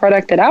 because the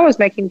product that I was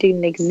making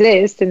didn't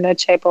exist in that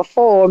shape or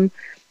form.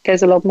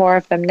 There's a lot more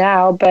of them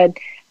now, but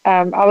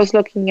I was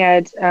looking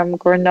at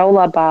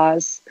granola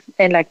bars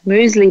and like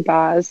muesli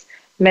bars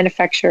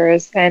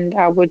manufacturers, and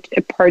I would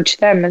approach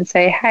them and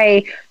say,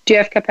 hey, do you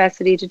have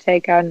capacity to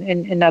take on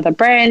another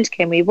brand?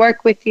 Can we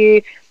work with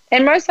you?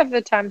 And most of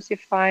the times you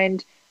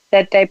find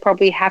that they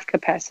probably have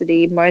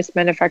capacity. Most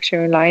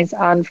manufacturing lines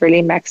aren't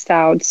really maxed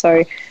out.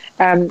 So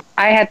I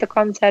had the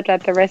concept,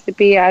 at the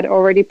recipe. I'd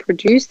already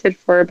produced it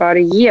for about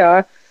a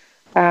year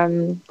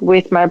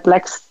with my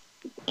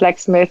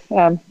blacksmith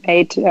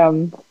made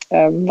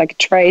like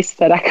trace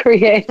that I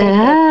created.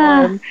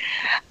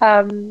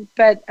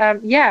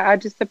 I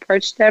just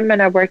approached them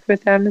and I worked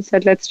with them and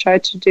said, let's try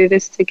to do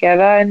this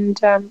together.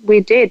 And we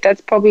did.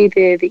 That's probably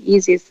the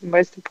easiest and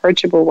most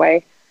approachable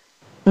way.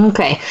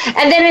 Okay.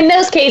 And then in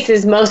those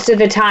cases, most of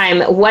the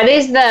time, what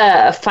does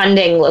the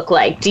funding look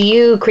like? Do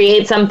you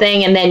create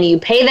something and then you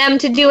pay them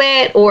to do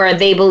it, or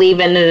they believe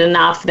in it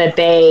enough that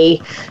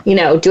they,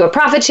 do a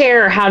profit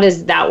share, or how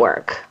does that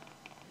work?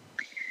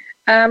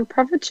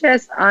 Profit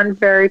shares aren't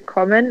very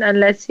common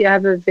unless you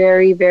have a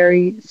very,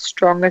 very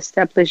strong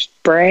established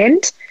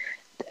brand.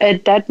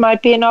 That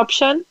might be an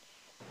option.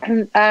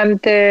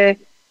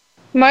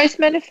 Most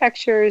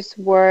manufacturers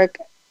work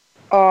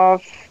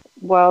off,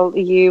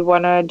 you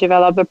want to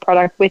develop a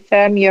product with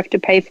them, you have to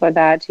pay for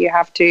that. You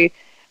have to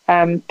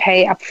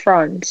pay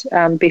upfront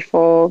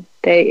before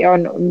they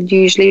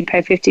usually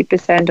pay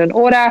 50% on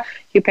order,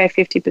 you pay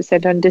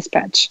 50% on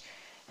dispatch.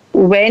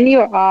 When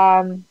you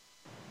are...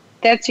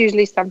 That's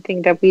usually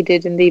something that we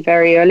did in the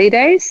very early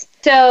days.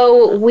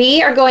 So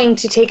we are going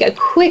to take a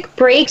quick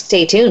break.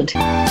 Stay tuned.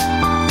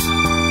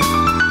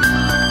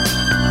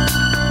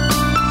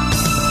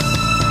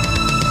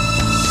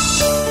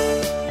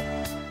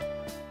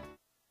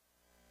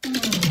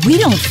 We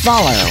don't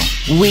follow,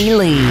 we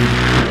lead.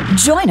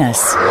 Join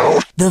us,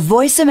 the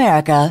Voice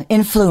America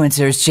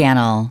Influencers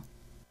Channel.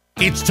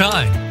 It's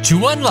time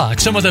to unlock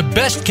some of the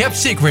best-kept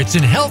secrets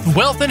in health,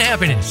 wealth, and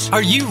happiness.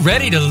 Are you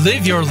ready to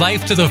live your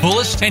life to the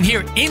fullest and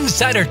hear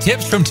insider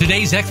tips from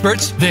today's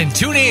experts? Then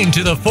tune in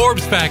to The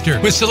Forbes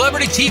Factor with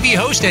celebrity TV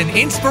host and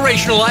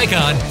inspirational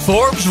icon,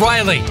 Forbes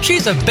Riley.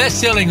 She's a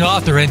best-selling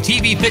author and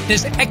TV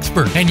fitness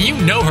expert, and you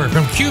know her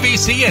from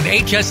QVC and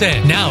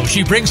HSN. Now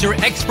she brings her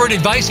expert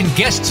advice and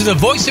guests to the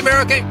Voice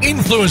America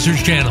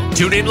Influencers Channel.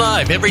 Tune in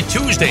live every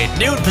Tuesday at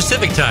noon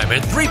Pacific Time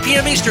and 3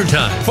 p.m. Eastern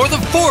Time for The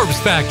Forbes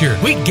Factor.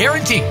 We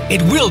guarantee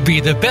it will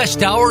be the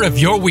best hour of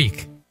your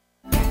week.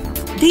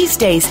 These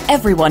days,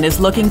 everyone is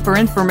looking for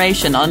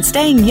information on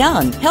staying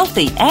young,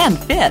 healthy, and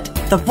fit.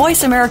 The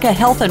Voice America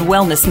Health and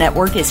Wellness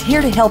Network is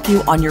here to help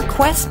you on your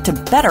quest to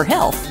better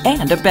health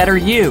and a better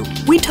you.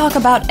 We talk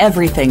about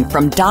everything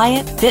from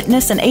diet,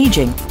 fitness, and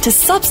aging to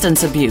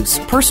substance abuse,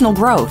 personal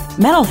growth,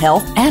 mental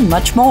health, and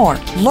much more.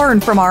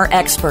 Learn from our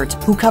experts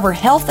who cover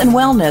health and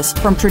wellness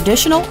from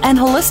traditional and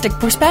holistic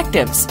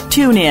perspectives.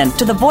 Tune in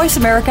to the Voice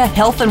America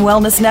Health and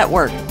Wellness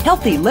Network.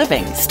 Healthy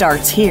living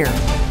starts here.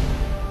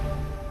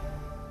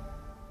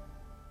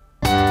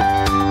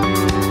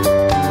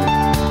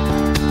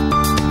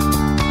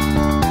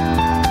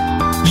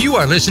 You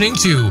are listening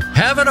to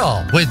Have It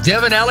All with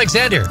Devin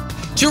Alexander.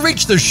 To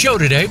reach the show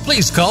today,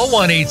 please call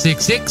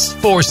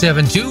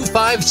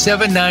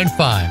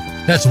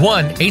 1-866-472-5795. That's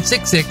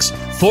 1-866-472-5795.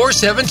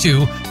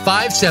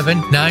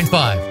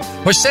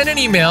 472-5795 or send an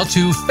email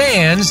to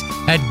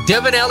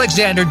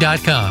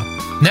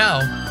fans@devinalexander.com. Now,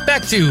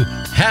 back to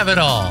Have It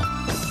All.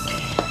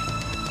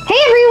 Hey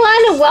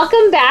everyone,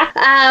 welcome back.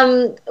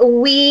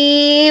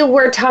 We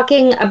were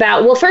talking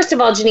about, well, first of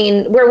all,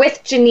 Janine, we're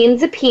with Janine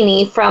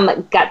Zappini from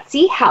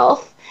Gutsy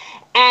Health.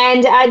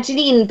 And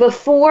Janine,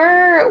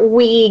 before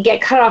we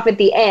get cut off at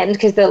the end,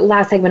 because the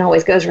last segment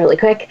always goes really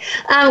quick,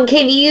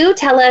 can you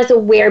tell us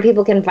where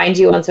people can find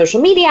you on social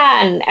media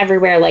and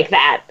everywhere like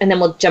that? And then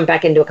we'll jump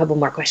back into a couple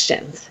more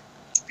questions.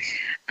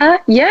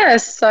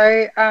 Yes.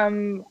 So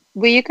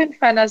you can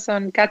find us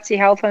on Gutsy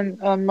Health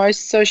on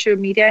most social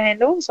media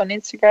handles, on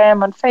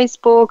Instagram, on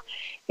Facebook.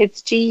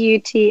 It's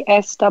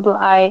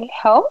GUTSII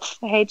Health,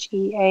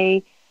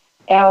 HEALTH.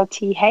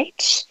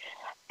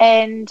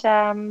 And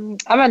I'm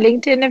on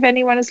LinkedIn if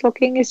anyone is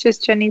looking. It's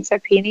just Janine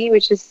Zappini,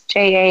 which is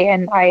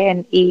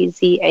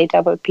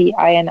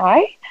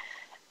JANINEZAPPINI.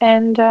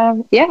 And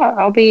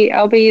I'll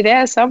be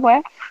there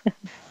somewhere.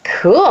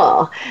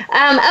 Cool.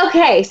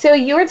 Okay, so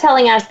you were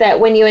telling us that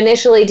when you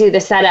initially do the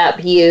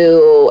setup,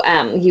 you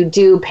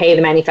do pay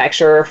the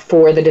manufacturer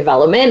for the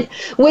development.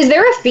 Was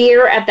there a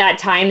fear at that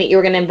time that you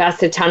were going to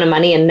invest a ton of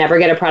money and never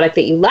get a product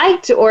that you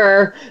liked,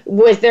 or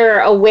was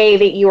there a way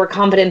that you were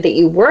confident that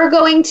you were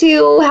going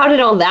to? How did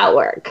all that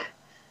work?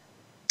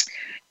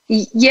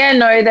 Yeah,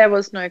 no, there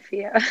was no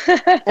fear.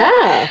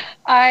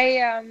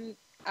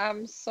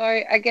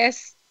 So I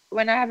guess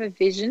when I have a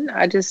vision,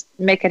 I just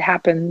make it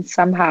happen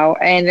somehow.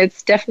 And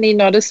it's definitely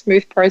not a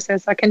smooth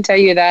process. I can tell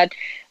you that.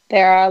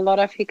 There are a lot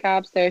of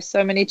hiccups. There's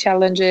so many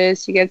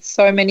challenges. You get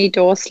so many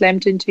doors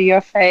slammed into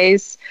your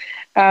face.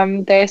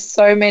 There's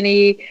so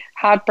many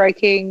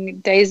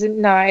heartbreaking days and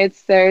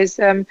nights. There's,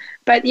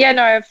 but yeah,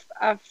 no,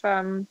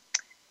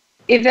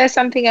 if there's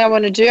something I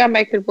want to do, I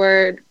make it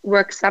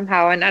work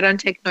somehow, and I don't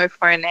take no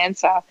for an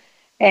answer.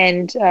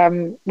 And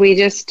we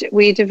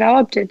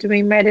developed it and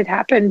we made it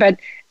happen. But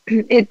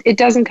it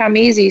doesn't come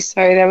easy, so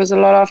there was a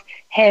lot of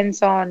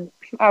hands-on.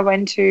 I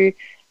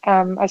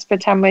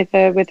spent time with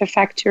a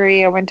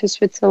factory. I went to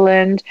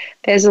Switzerland.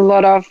 There's a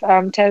lot of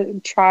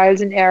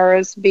trials and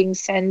errors being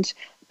sent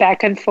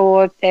back and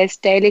forth. There's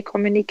daily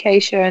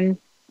communication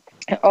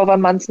over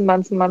months and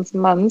months and months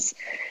and months.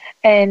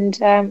 And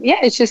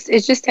it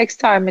just takes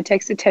time. It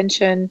takes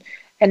attention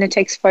and it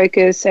takes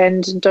focus,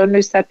 and don't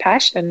lose that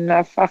passion.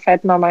 I've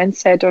had my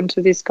mindset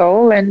onto this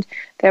goal, and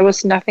there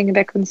was nothing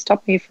that could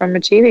stop me from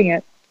achieving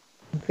it.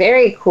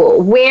 Very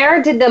cool.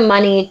 Where did the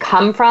money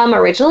come from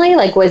originally?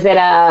 Like, was it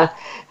a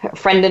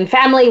friend and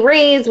family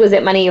raise? Was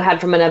it money you had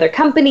from another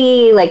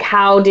company? Like,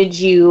 how did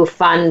you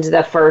fund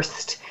the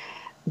first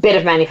bit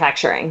of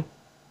manufacturing?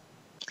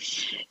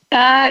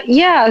 The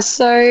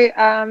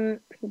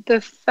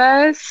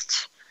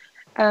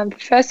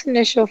first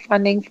initial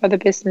funding for the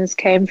business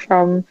came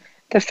from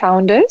the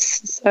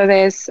founders. So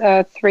there's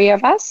 3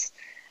 of us.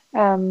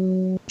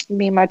 Me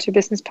and my 2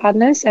 business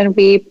partners, and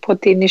we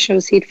put the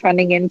initial seed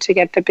funding in to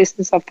get the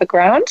business off the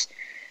ground.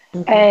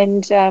 Mm-hmm.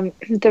 And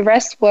the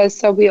rest was,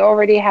 so we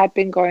already had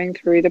been going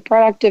through the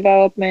product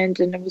development,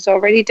 and it was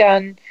already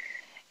done.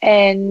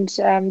 And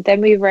then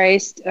we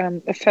raised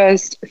the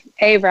first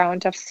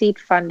round of seed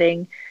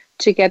funding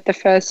to get the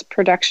first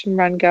production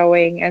run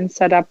going and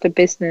set up the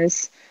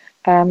business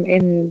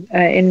in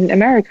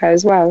America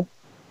as well.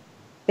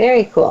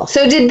 Very cool.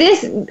 So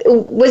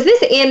was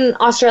this in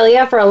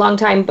Australia for a long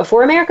time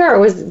before America, or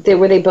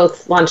were they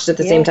both launched at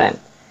the same time?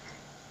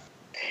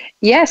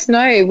 Yes,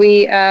 no,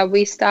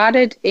 we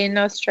started in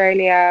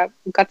Australia.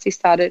 Gutsy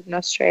started in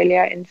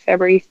Australia in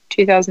February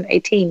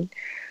 2018.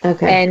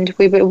 Okay. And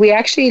we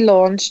actually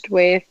launched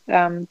with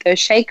the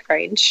shake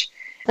range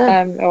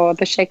or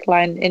the shake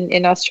line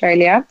in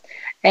Australia.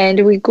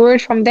 And we grew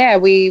it from there.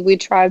 We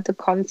tried the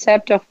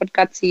concept of what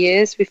Gutsy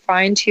is. We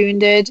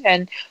fine-tuned it,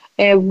 and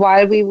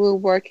while we were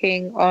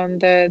working on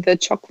the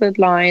chocolate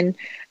line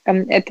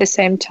at the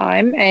same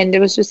time, and it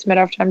was just a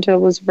matter of time till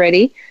it was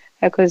ready,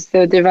 because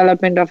the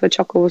development of the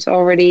chocolate was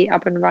already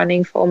up and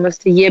running for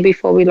almost a year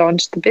before we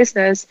launched the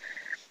business.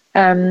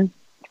 And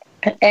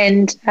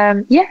then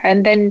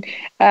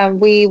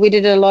we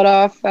did a lot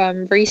of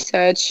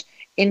research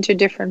into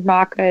different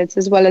markets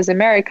as well as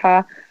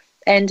America,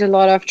 and a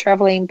lot of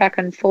traveling back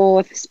and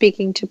forth,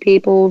 speaking to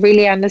people,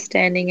 really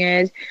understanding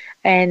it,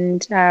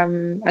 and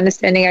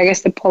understanding, I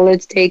guess, the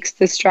politics,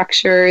 the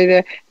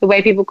structure, the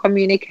way people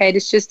communicate.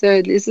 It's just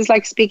this is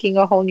like speaking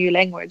a whole new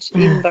language,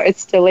 even though it's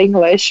still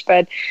English,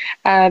 but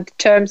the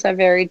terms are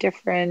very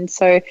different.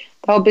 So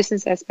the whole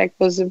business aspect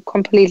was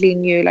completely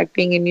new, like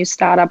being a new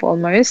startup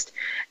almost.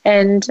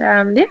 And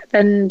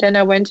then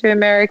I went to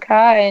America,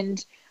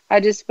 and I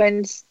just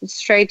went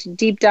straight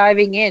deep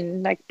diving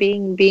in, like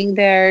being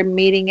there,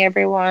 meeting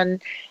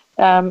everyone.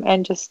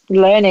 And just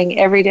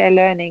everyday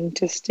learning.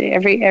 Just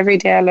every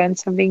day I learned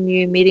something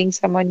new, meeting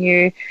someone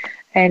new,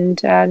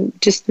 and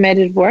just made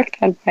it work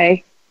that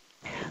way.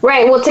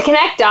 Right. Well, to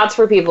connect dots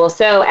for people.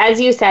 So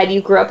as you said,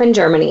 you grew up in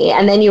Germany,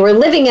 and then you were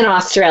living in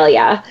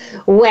Australia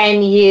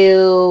when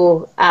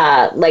you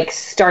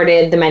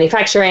started the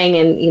manufacturing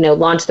and,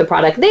 launched the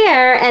product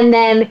there. And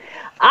then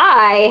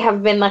I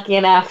have been lucky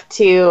enough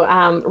to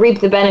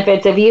reap the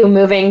benefits of you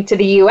moving to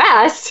the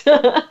U.S.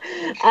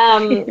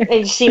 And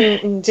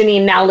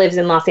Janine now lives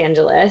in Los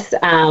Angeles,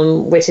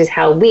 which is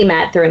how we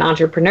met through an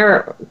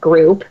entrepreneur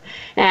group.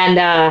 And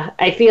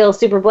I feel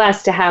super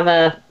blessed to have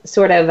a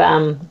sort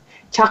of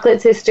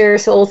chocolate sister,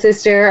 soul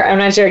sister. I'm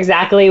not sure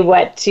exactly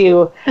what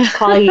to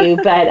call you,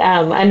 but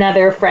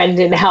another friend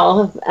in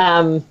health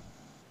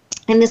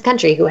in this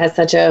country who has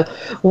such a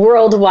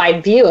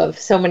worldwide view of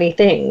so many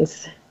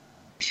things.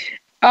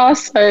 Oh,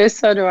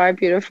 so do I.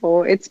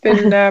 Beautiful. It's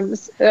been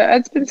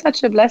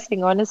such a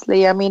blessing,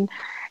 honestly. I mean,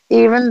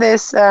 even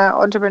this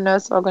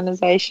entrepreneurs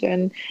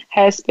organization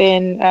has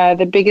been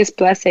the biggest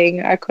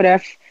blessing I could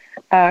have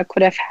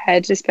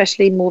had,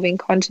 especially moving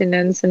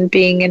continents and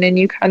being in a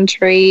new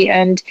country,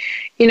 and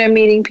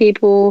meeting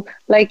people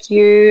like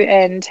you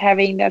and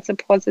having that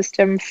support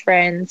system,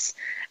 friends.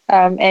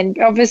 And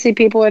obviously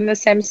people in the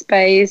same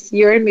space.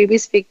 You and me, we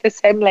speak the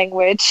same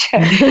language,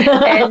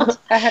 and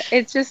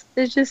it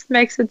just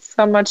makes it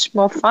so much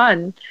more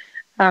fun.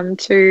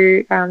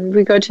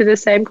 We go to the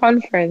same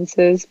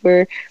conferences.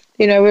 We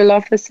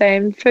love the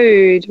same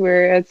food.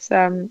 I'm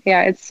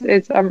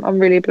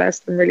really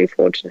blessed. I'm really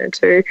fortunate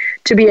to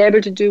be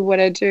able to do what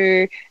I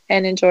do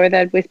and enjoy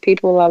that with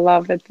people I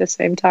love at the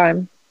same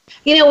time.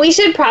 We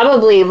should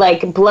probably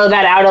blow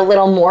that out a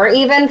little more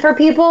even for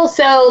people.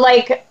 So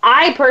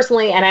I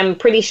personally, and I'm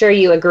pretty sure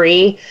you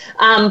agree,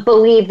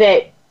 believe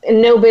that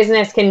no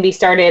business can be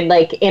started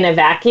in a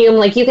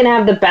vacuum. You can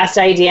have the best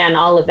idea and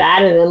all of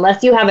that, and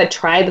unless you have a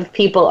tribe of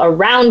people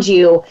around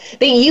you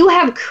that you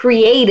have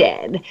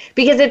created,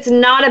 because it's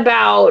not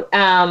about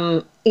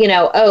I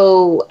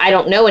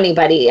don't know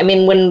anybody. I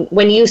mean,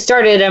 when you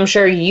started, I'm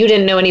sure you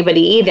didn't know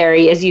anybody either.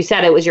 As you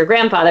said, it was your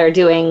grandfather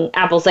doing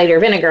apple cider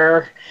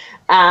vinegar.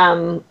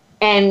 And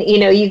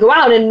you go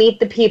out and meet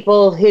the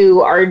people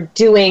who are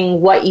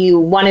doing what you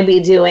want to be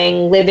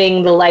doing,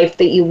 living the life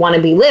that you want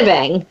to be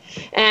living.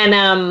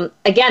 And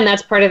again,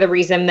 that's part of the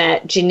reason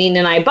that Janine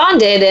and I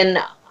bonded.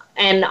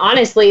 And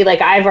honestly,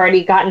 I've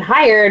already gotten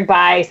hired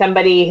by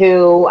somebody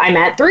who I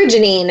met through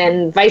Janine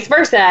and vice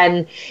versa.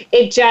 And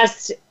it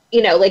just,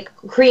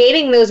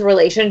 creating those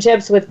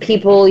relationships with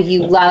people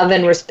you love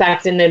and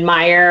respect and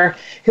admire,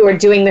 who are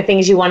doing the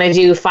things you want to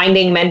do,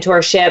 finding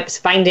mentorships,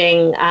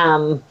 finding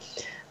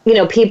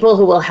people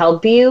who will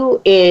help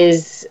you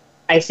is,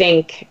 I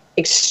think,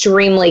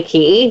 extremely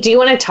key. Do you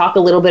want to talk a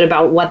little bit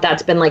about what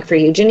that's been like for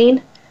you,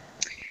 Janine?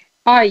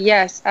 Oh,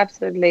 yes,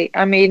 absolutely.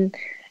 I mean,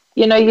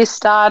 you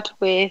start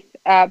with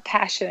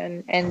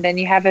passion, and then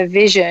you have a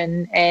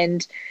vision,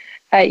 and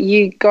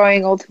you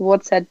going all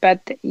towards that, but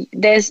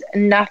there's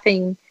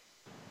nothing,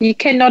 you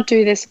cannot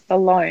do this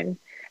alone.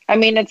 I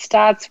mean, it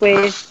starts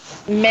with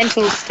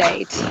mental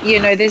state.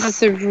 This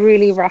is a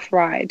really rough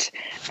ride.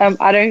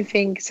 I don't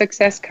think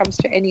success comes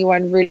to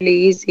anyone really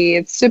easy.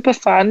 It's super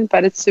fun,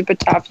 but it's super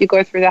tough. You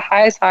go through the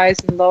highs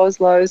and lows,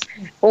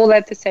 all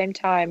at the same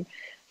time.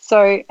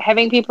 So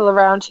having people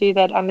around you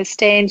that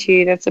understand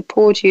you, that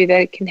support you,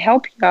 that can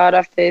help you out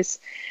of this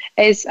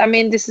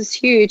this is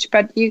huge.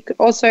 But you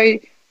also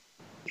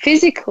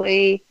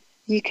physically,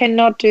 you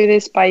cannot do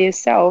this by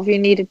yourself. You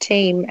need a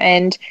team.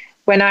 And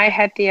when I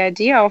had the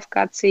idea of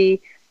Gutsy,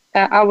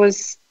 I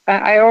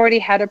already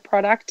had a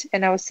product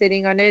and I was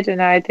sitting on it,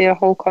 and the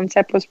whole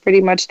concept was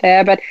pretty much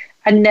there, but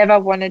I never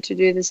wanted to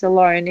do this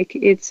alone.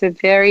 It's a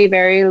very,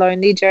 very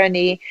lonely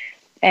journey,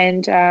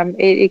 and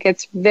it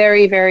gets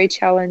very, very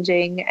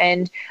challenging.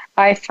 And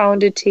I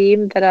found a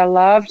team that I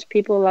loved,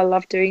 people I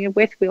love doing it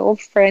with. We're all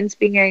friends,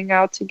 being hanging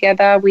out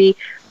together. We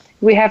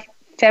have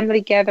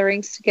family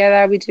gatherings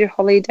together. We do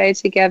holiday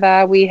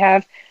together. We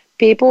have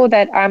people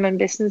that I'm in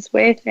business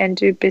with and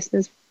do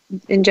business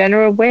in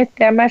general with.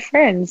 They're my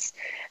friends.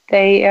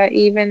 They are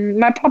even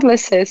my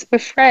publicists. We're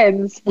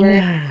friends.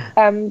 We're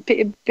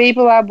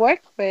people I work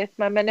with,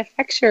 my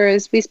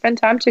manufacturers. We spend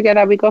time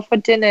together. We go for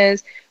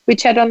dinners. We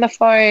chat on the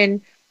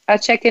phone. I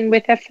check in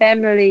with their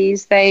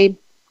families.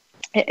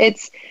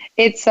 It's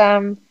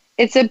a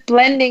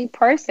blending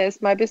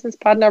process. My business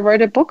partner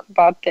wrote a book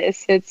about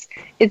this.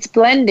 It's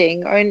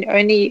blending.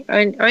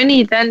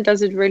 Only then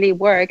does it really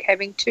work.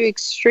 Having two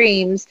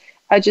extremes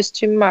are just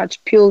too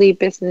much, purely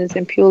business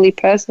and purely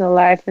personal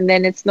life, and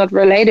then it's not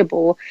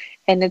relatable,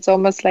 and it's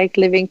almost like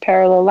living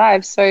parallel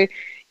lives. So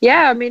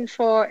yeah, I mean,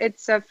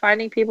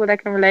 finding people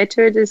that can relate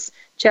to it is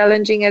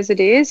challenging as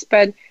it is,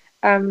 but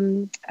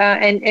and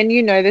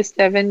this,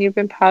 Devin, you've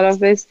been part of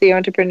this, the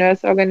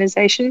Entrepreneurs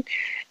Organization.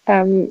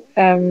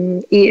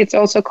 It's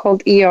also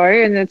called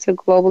EO, and it's a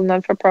global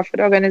non-for-profit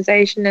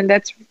organization, and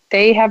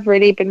they have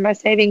really been my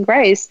saving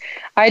grace.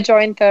 I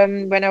joined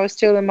them when I was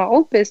still in my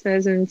old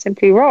business in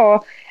Simply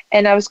Raw,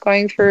 and I was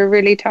going through a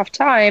really tough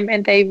time,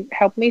 and they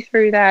helped me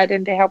through that,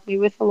 and they helped me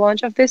with the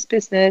launch of this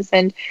business,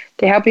 and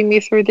they're helping me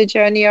through the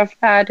journey of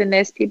that. And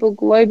there's people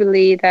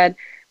globally that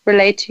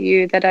relate to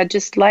you, that are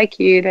just like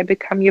you. They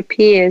become your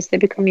peers, they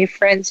become your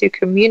friends, your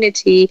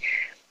community,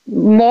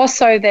 more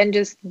so than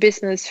just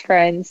business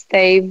friends.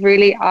 They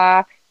really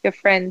are your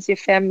friends, your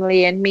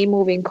family. And me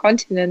moving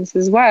continents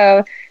as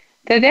well,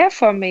 they're there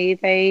for me.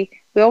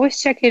 We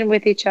always check in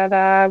with each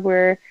other.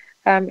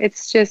 I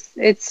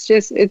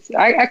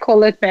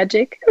call it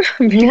magic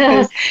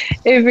because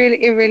it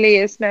really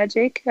is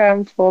magic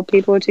for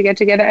people to get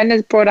together, and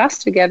it's brought us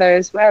together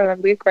as well.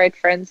 And we're great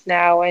friends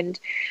now, and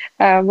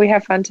we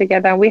have fun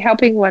together, and we're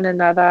helping one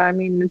another. I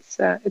mean,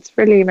 it's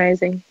really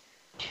amazing.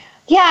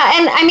 Yeah,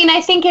 and I mean, I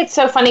think it's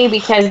so funny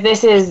because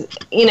this is,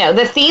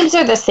 the themes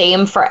are the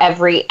same for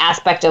every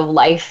aspect of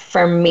life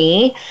for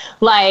me.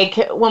 Like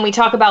when we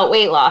talk about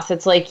weight loss,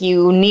 it's like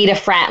you need a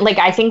friend. Like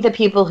I think the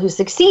people who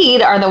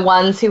succeed are the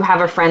ones who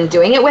have a friend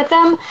doing it with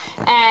them.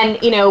 And,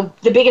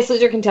 the Biggest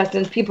Loser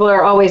contestants, people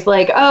are always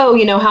like,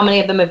 oh, how many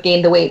of them have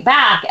gained the weight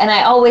back? And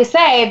I always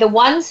say the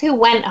ones who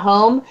went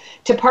home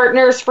to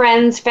partners,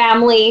 friends,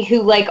 family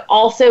who like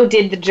also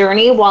did the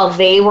journey while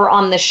they were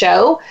on the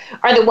show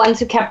are the ones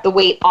who kept the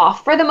weight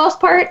off for the most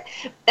part.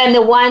 And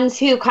the ones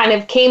who kind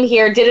of came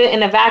here, did it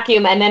in a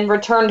vacuum, and then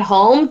returned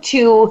home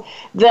to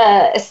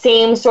the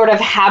same sort of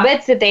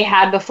habits that they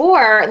had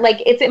before,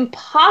 like it's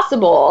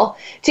impossible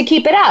to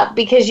keep it up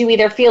because you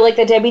either feel like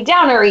the Debbie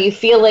Downer or you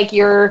feel like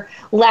you're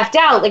left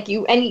out,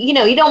 you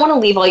don't want to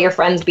leave all your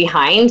friends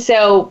behind.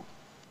 So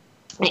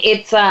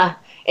it's a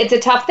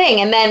tough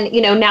thing. And then,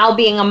 now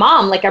being a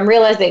mom, like I'm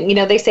realizing,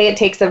 they say it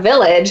takes a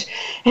village,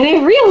 and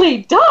it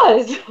really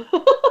does.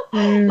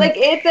 Like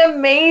it's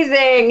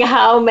amazing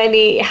how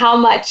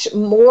much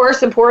more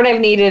support I've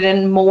needed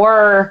and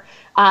more,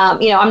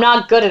 I'm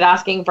not good at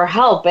asking for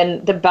help.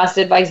 And the best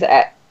advice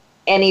that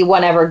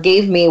anyone ever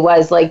gave me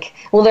was like,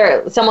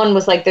 someone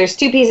was like, there's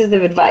two pieces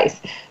of advice.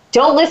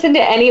 Don't listen to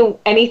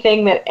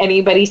anything that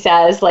anybody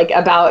says, like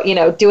about,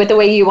 do it the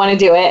way you want to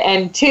do it.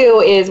 And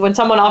two is when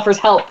someone offers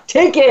help,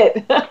 take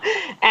it.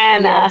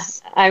 And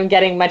yes. I'm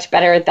getting much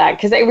better at that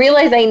because I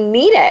realize I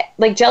need it.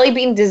 Like Jelly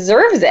Bean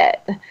deserves it.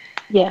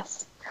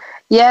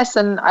 Yes,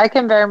 and I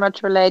can very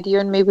much relate. You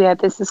and me, we had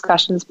these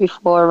discussions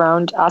before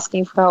around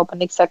asking for help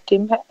and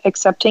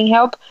accepting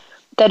help.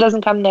 That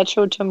doesn't come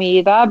natural to me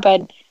either.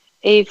 But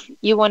if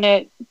you want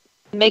to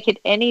make it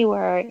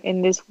anywhere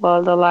in this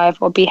world or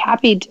life or be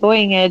happy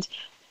doing it,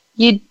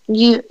 you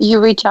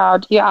reach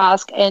out, you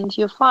ask, and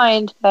you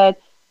find that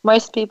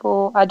most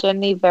people are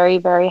generally very,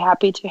 very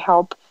happy to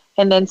help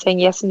and then saying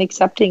yes and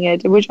accepting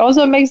it, which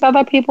also makes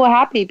other people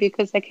happy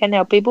because they can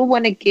help. People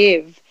want to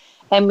give,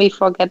 and we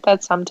forget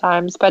that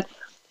sometimes. But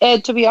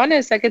to be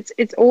honest, like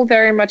it's all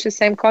very much the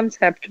same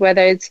concept,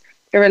 whether it's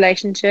a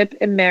relationship,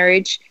 a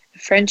marriage, a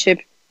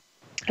friendship,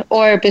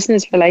 or a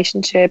business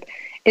relationship.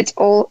 It's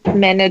all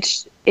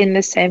managed in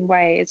the same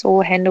way. It's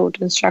all handled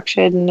and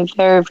structured in a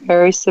very,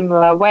 very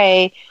similar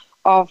way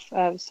of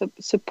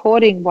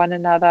supporting one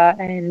another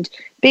and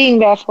being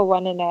there for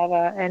one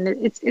another. And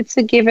it's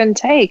a give and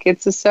take.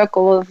 It's a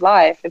circle of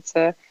life. It's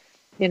an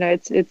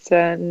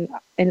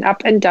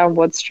up and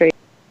downward street.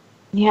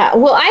 Yeah.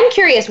 Well, I'm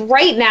curious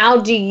right now,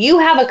 do you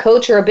have a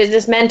coach or a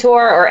business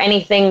mentor or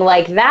anything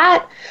like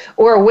that?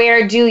 Or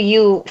where do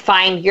you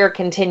find your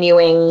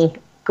continuing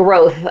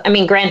growth? I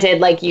mean, granted,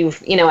 like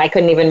I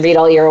couldn't even read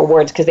all your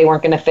awards because they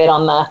weren't going to fit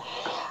on the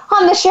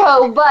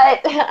show,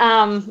 but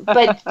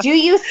do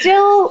you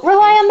still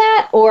rely on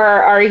that, or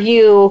are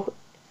you,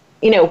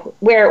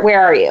 where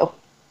are you?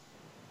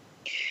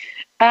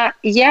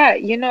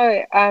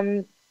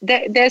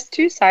 There's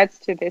two sides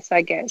to this,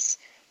 I guess.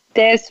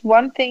 There's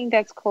one thing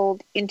that's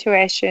called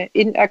intuition.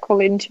 I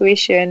call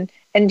intuition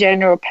and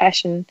general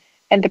passion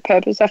and the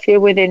purpose I feel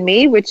within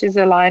me, which is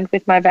aligned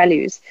with my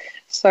values.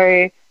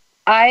 So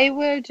I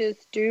will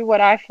just do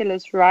what I feel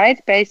is right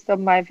based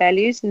on my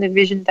values and the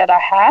vision that I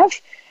have.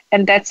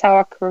 And that's how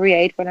I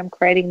create what I'm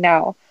creating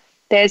now.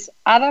 There's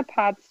other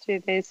parts to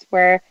this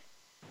where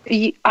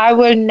I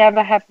will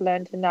never have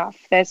learned enough.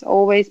 There's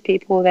always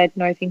people that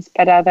know things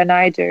better than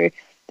I do.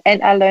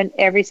 And I learn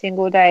every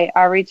single day.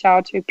 I reach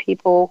out to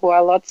people who are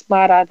a lot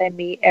smarter than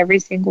me every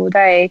single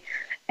day.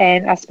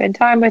 And I spend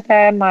time with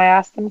them. I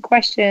ask them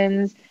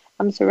questions.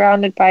 I'm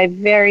surrounded by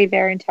very,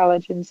 very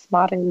intelligent,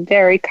 smart, and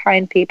very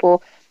kind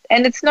people.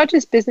 And it's not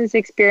just business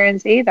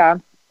experience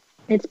either.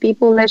 It's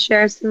people that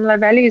share similar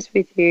values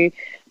with you,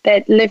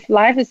 that live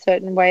life a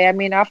certain way. I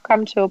mean, I've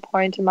come to a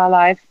point in my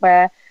life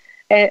where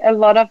a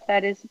lot of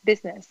that is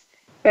business,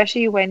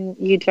 especially when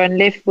you don't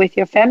live with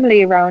your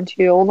family around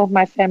you. All of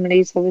my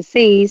family's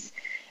overseas.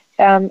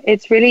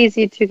 It's really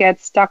easy to get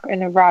stuck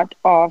in a rut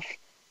of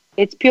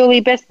it's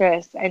purely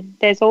business and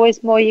there's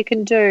always more you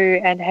can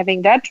do and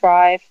having that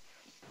drive.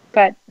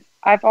 But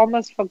I've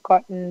almost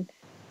forgotten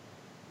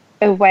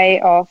a way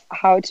of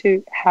how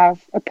to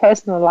have a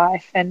personal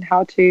life and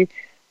how to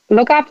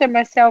look after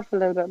myself a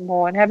little bit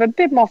more and have a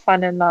bit more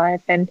fun in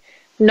life and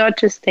not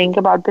just think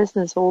about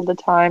business all the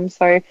time.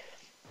 So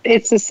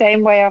it's the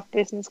same way of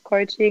business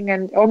coaching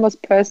and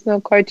almost personal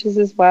coaches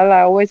as well.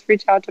 I always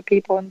reach out to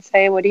people and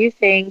say, what do you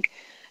think?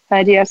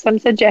 Do you have some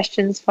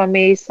suggestions for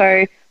me?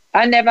 So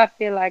I never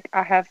feel like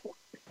I have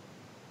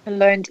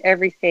learned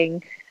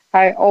everything.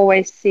 I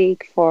always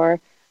seek for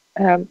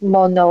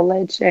more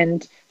knowledge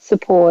and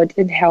support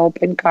and help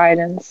and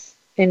guidance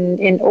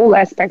in all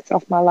aspects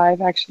of my life,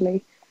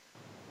 actually.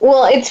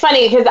 Well, it's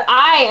funny because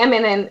I am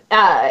in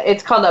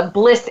it's called a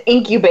bliss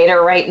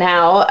incubator right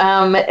now,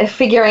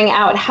 figuring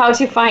out how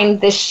to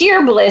find the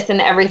sheer bliss in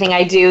everything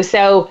I do.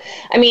 So,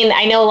 I mean,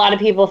 I know a lot of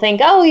people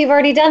think, oh, you've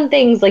already done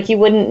things, like you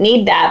wouldn't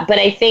need that. But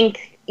I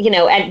think, you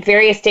know, at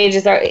various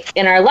stages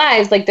in our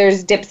lives, like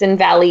there's dips and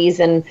valleys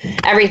and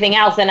everything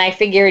else. And I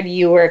figured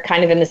you were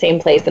kind of in the same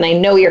place. And I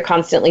know you're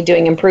constantly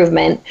doing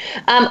improvement.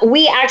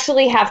 We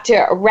actually have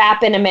to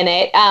wrap in a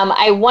minute.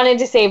 I wanted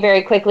to say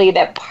very quickly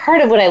that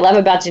part of what I love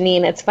about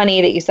Janine, it's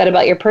funny that you said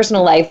about your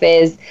personal life,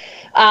 is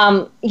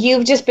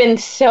you've just been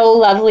so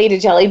lovely to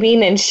Jelly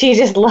Bean, and she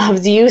just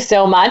loves you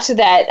so much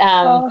that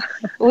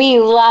we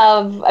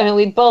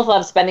both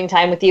love spending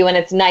time with you. And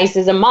it's nice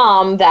as a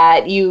mom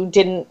that you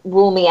didn't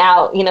rule me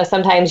out. You know,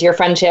 sometimes your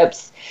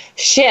friendships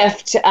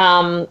shift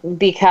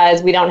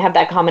because we don't have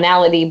that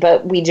commonality,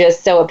 but we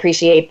just so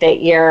appreciate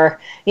that you're,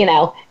 you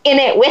know, in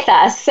it with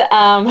us.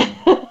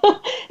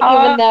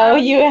 Even though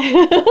you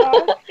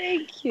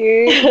thank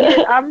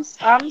you. I'm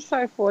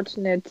so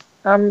fortunate.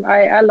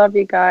 I love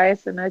you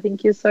guys, and I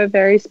think you're so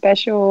very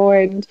special,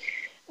 and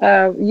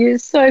you're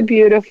so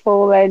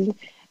beautiful. And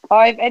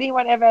if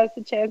anyone ever has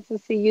the chance to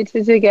see you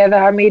two together,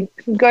 I mean,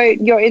 your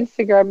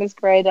Instagram is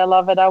great. I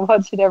love it. I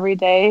watch it every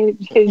day.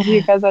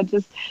 You guys are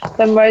just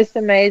the most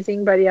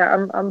amazing. But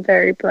yeah, I'm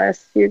very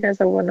blessed. You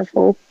guys are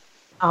wonderful.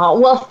 Oh,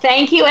 well,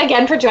 thank you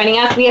again for joining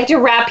us. We have to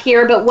wrap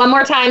here, but one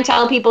more time,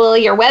 tell people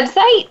your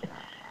website.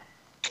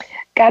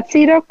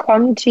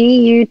 Gutsy.com,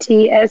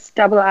 GUTSII.com.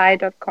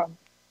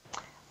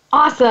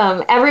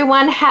 Awesome.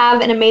 Everyone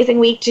have an amazing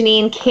week.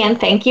 Janine can't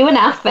thank you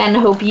enough, and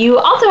hope you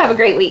also have a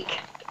great week.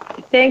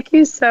 Thank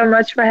you so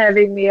much for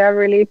having me. I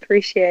really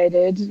appreciate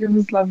it. It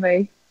was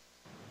lovely.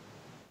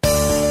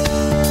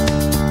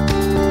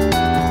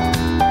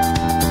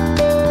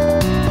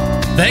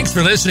 Thanks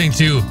for listening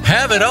to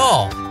Have It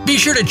All. Be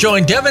sure to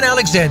join Devin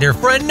Alexander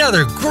for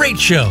another great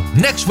show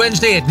next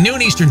Wednesday at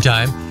noon Eastern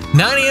Time,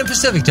 9 a.m.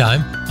 Pacific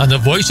Time on the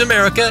Voice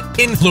America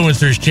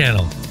Influencers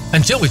channel.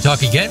 Until we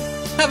talk again,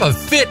 have a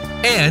fit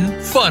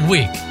and fun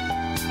week.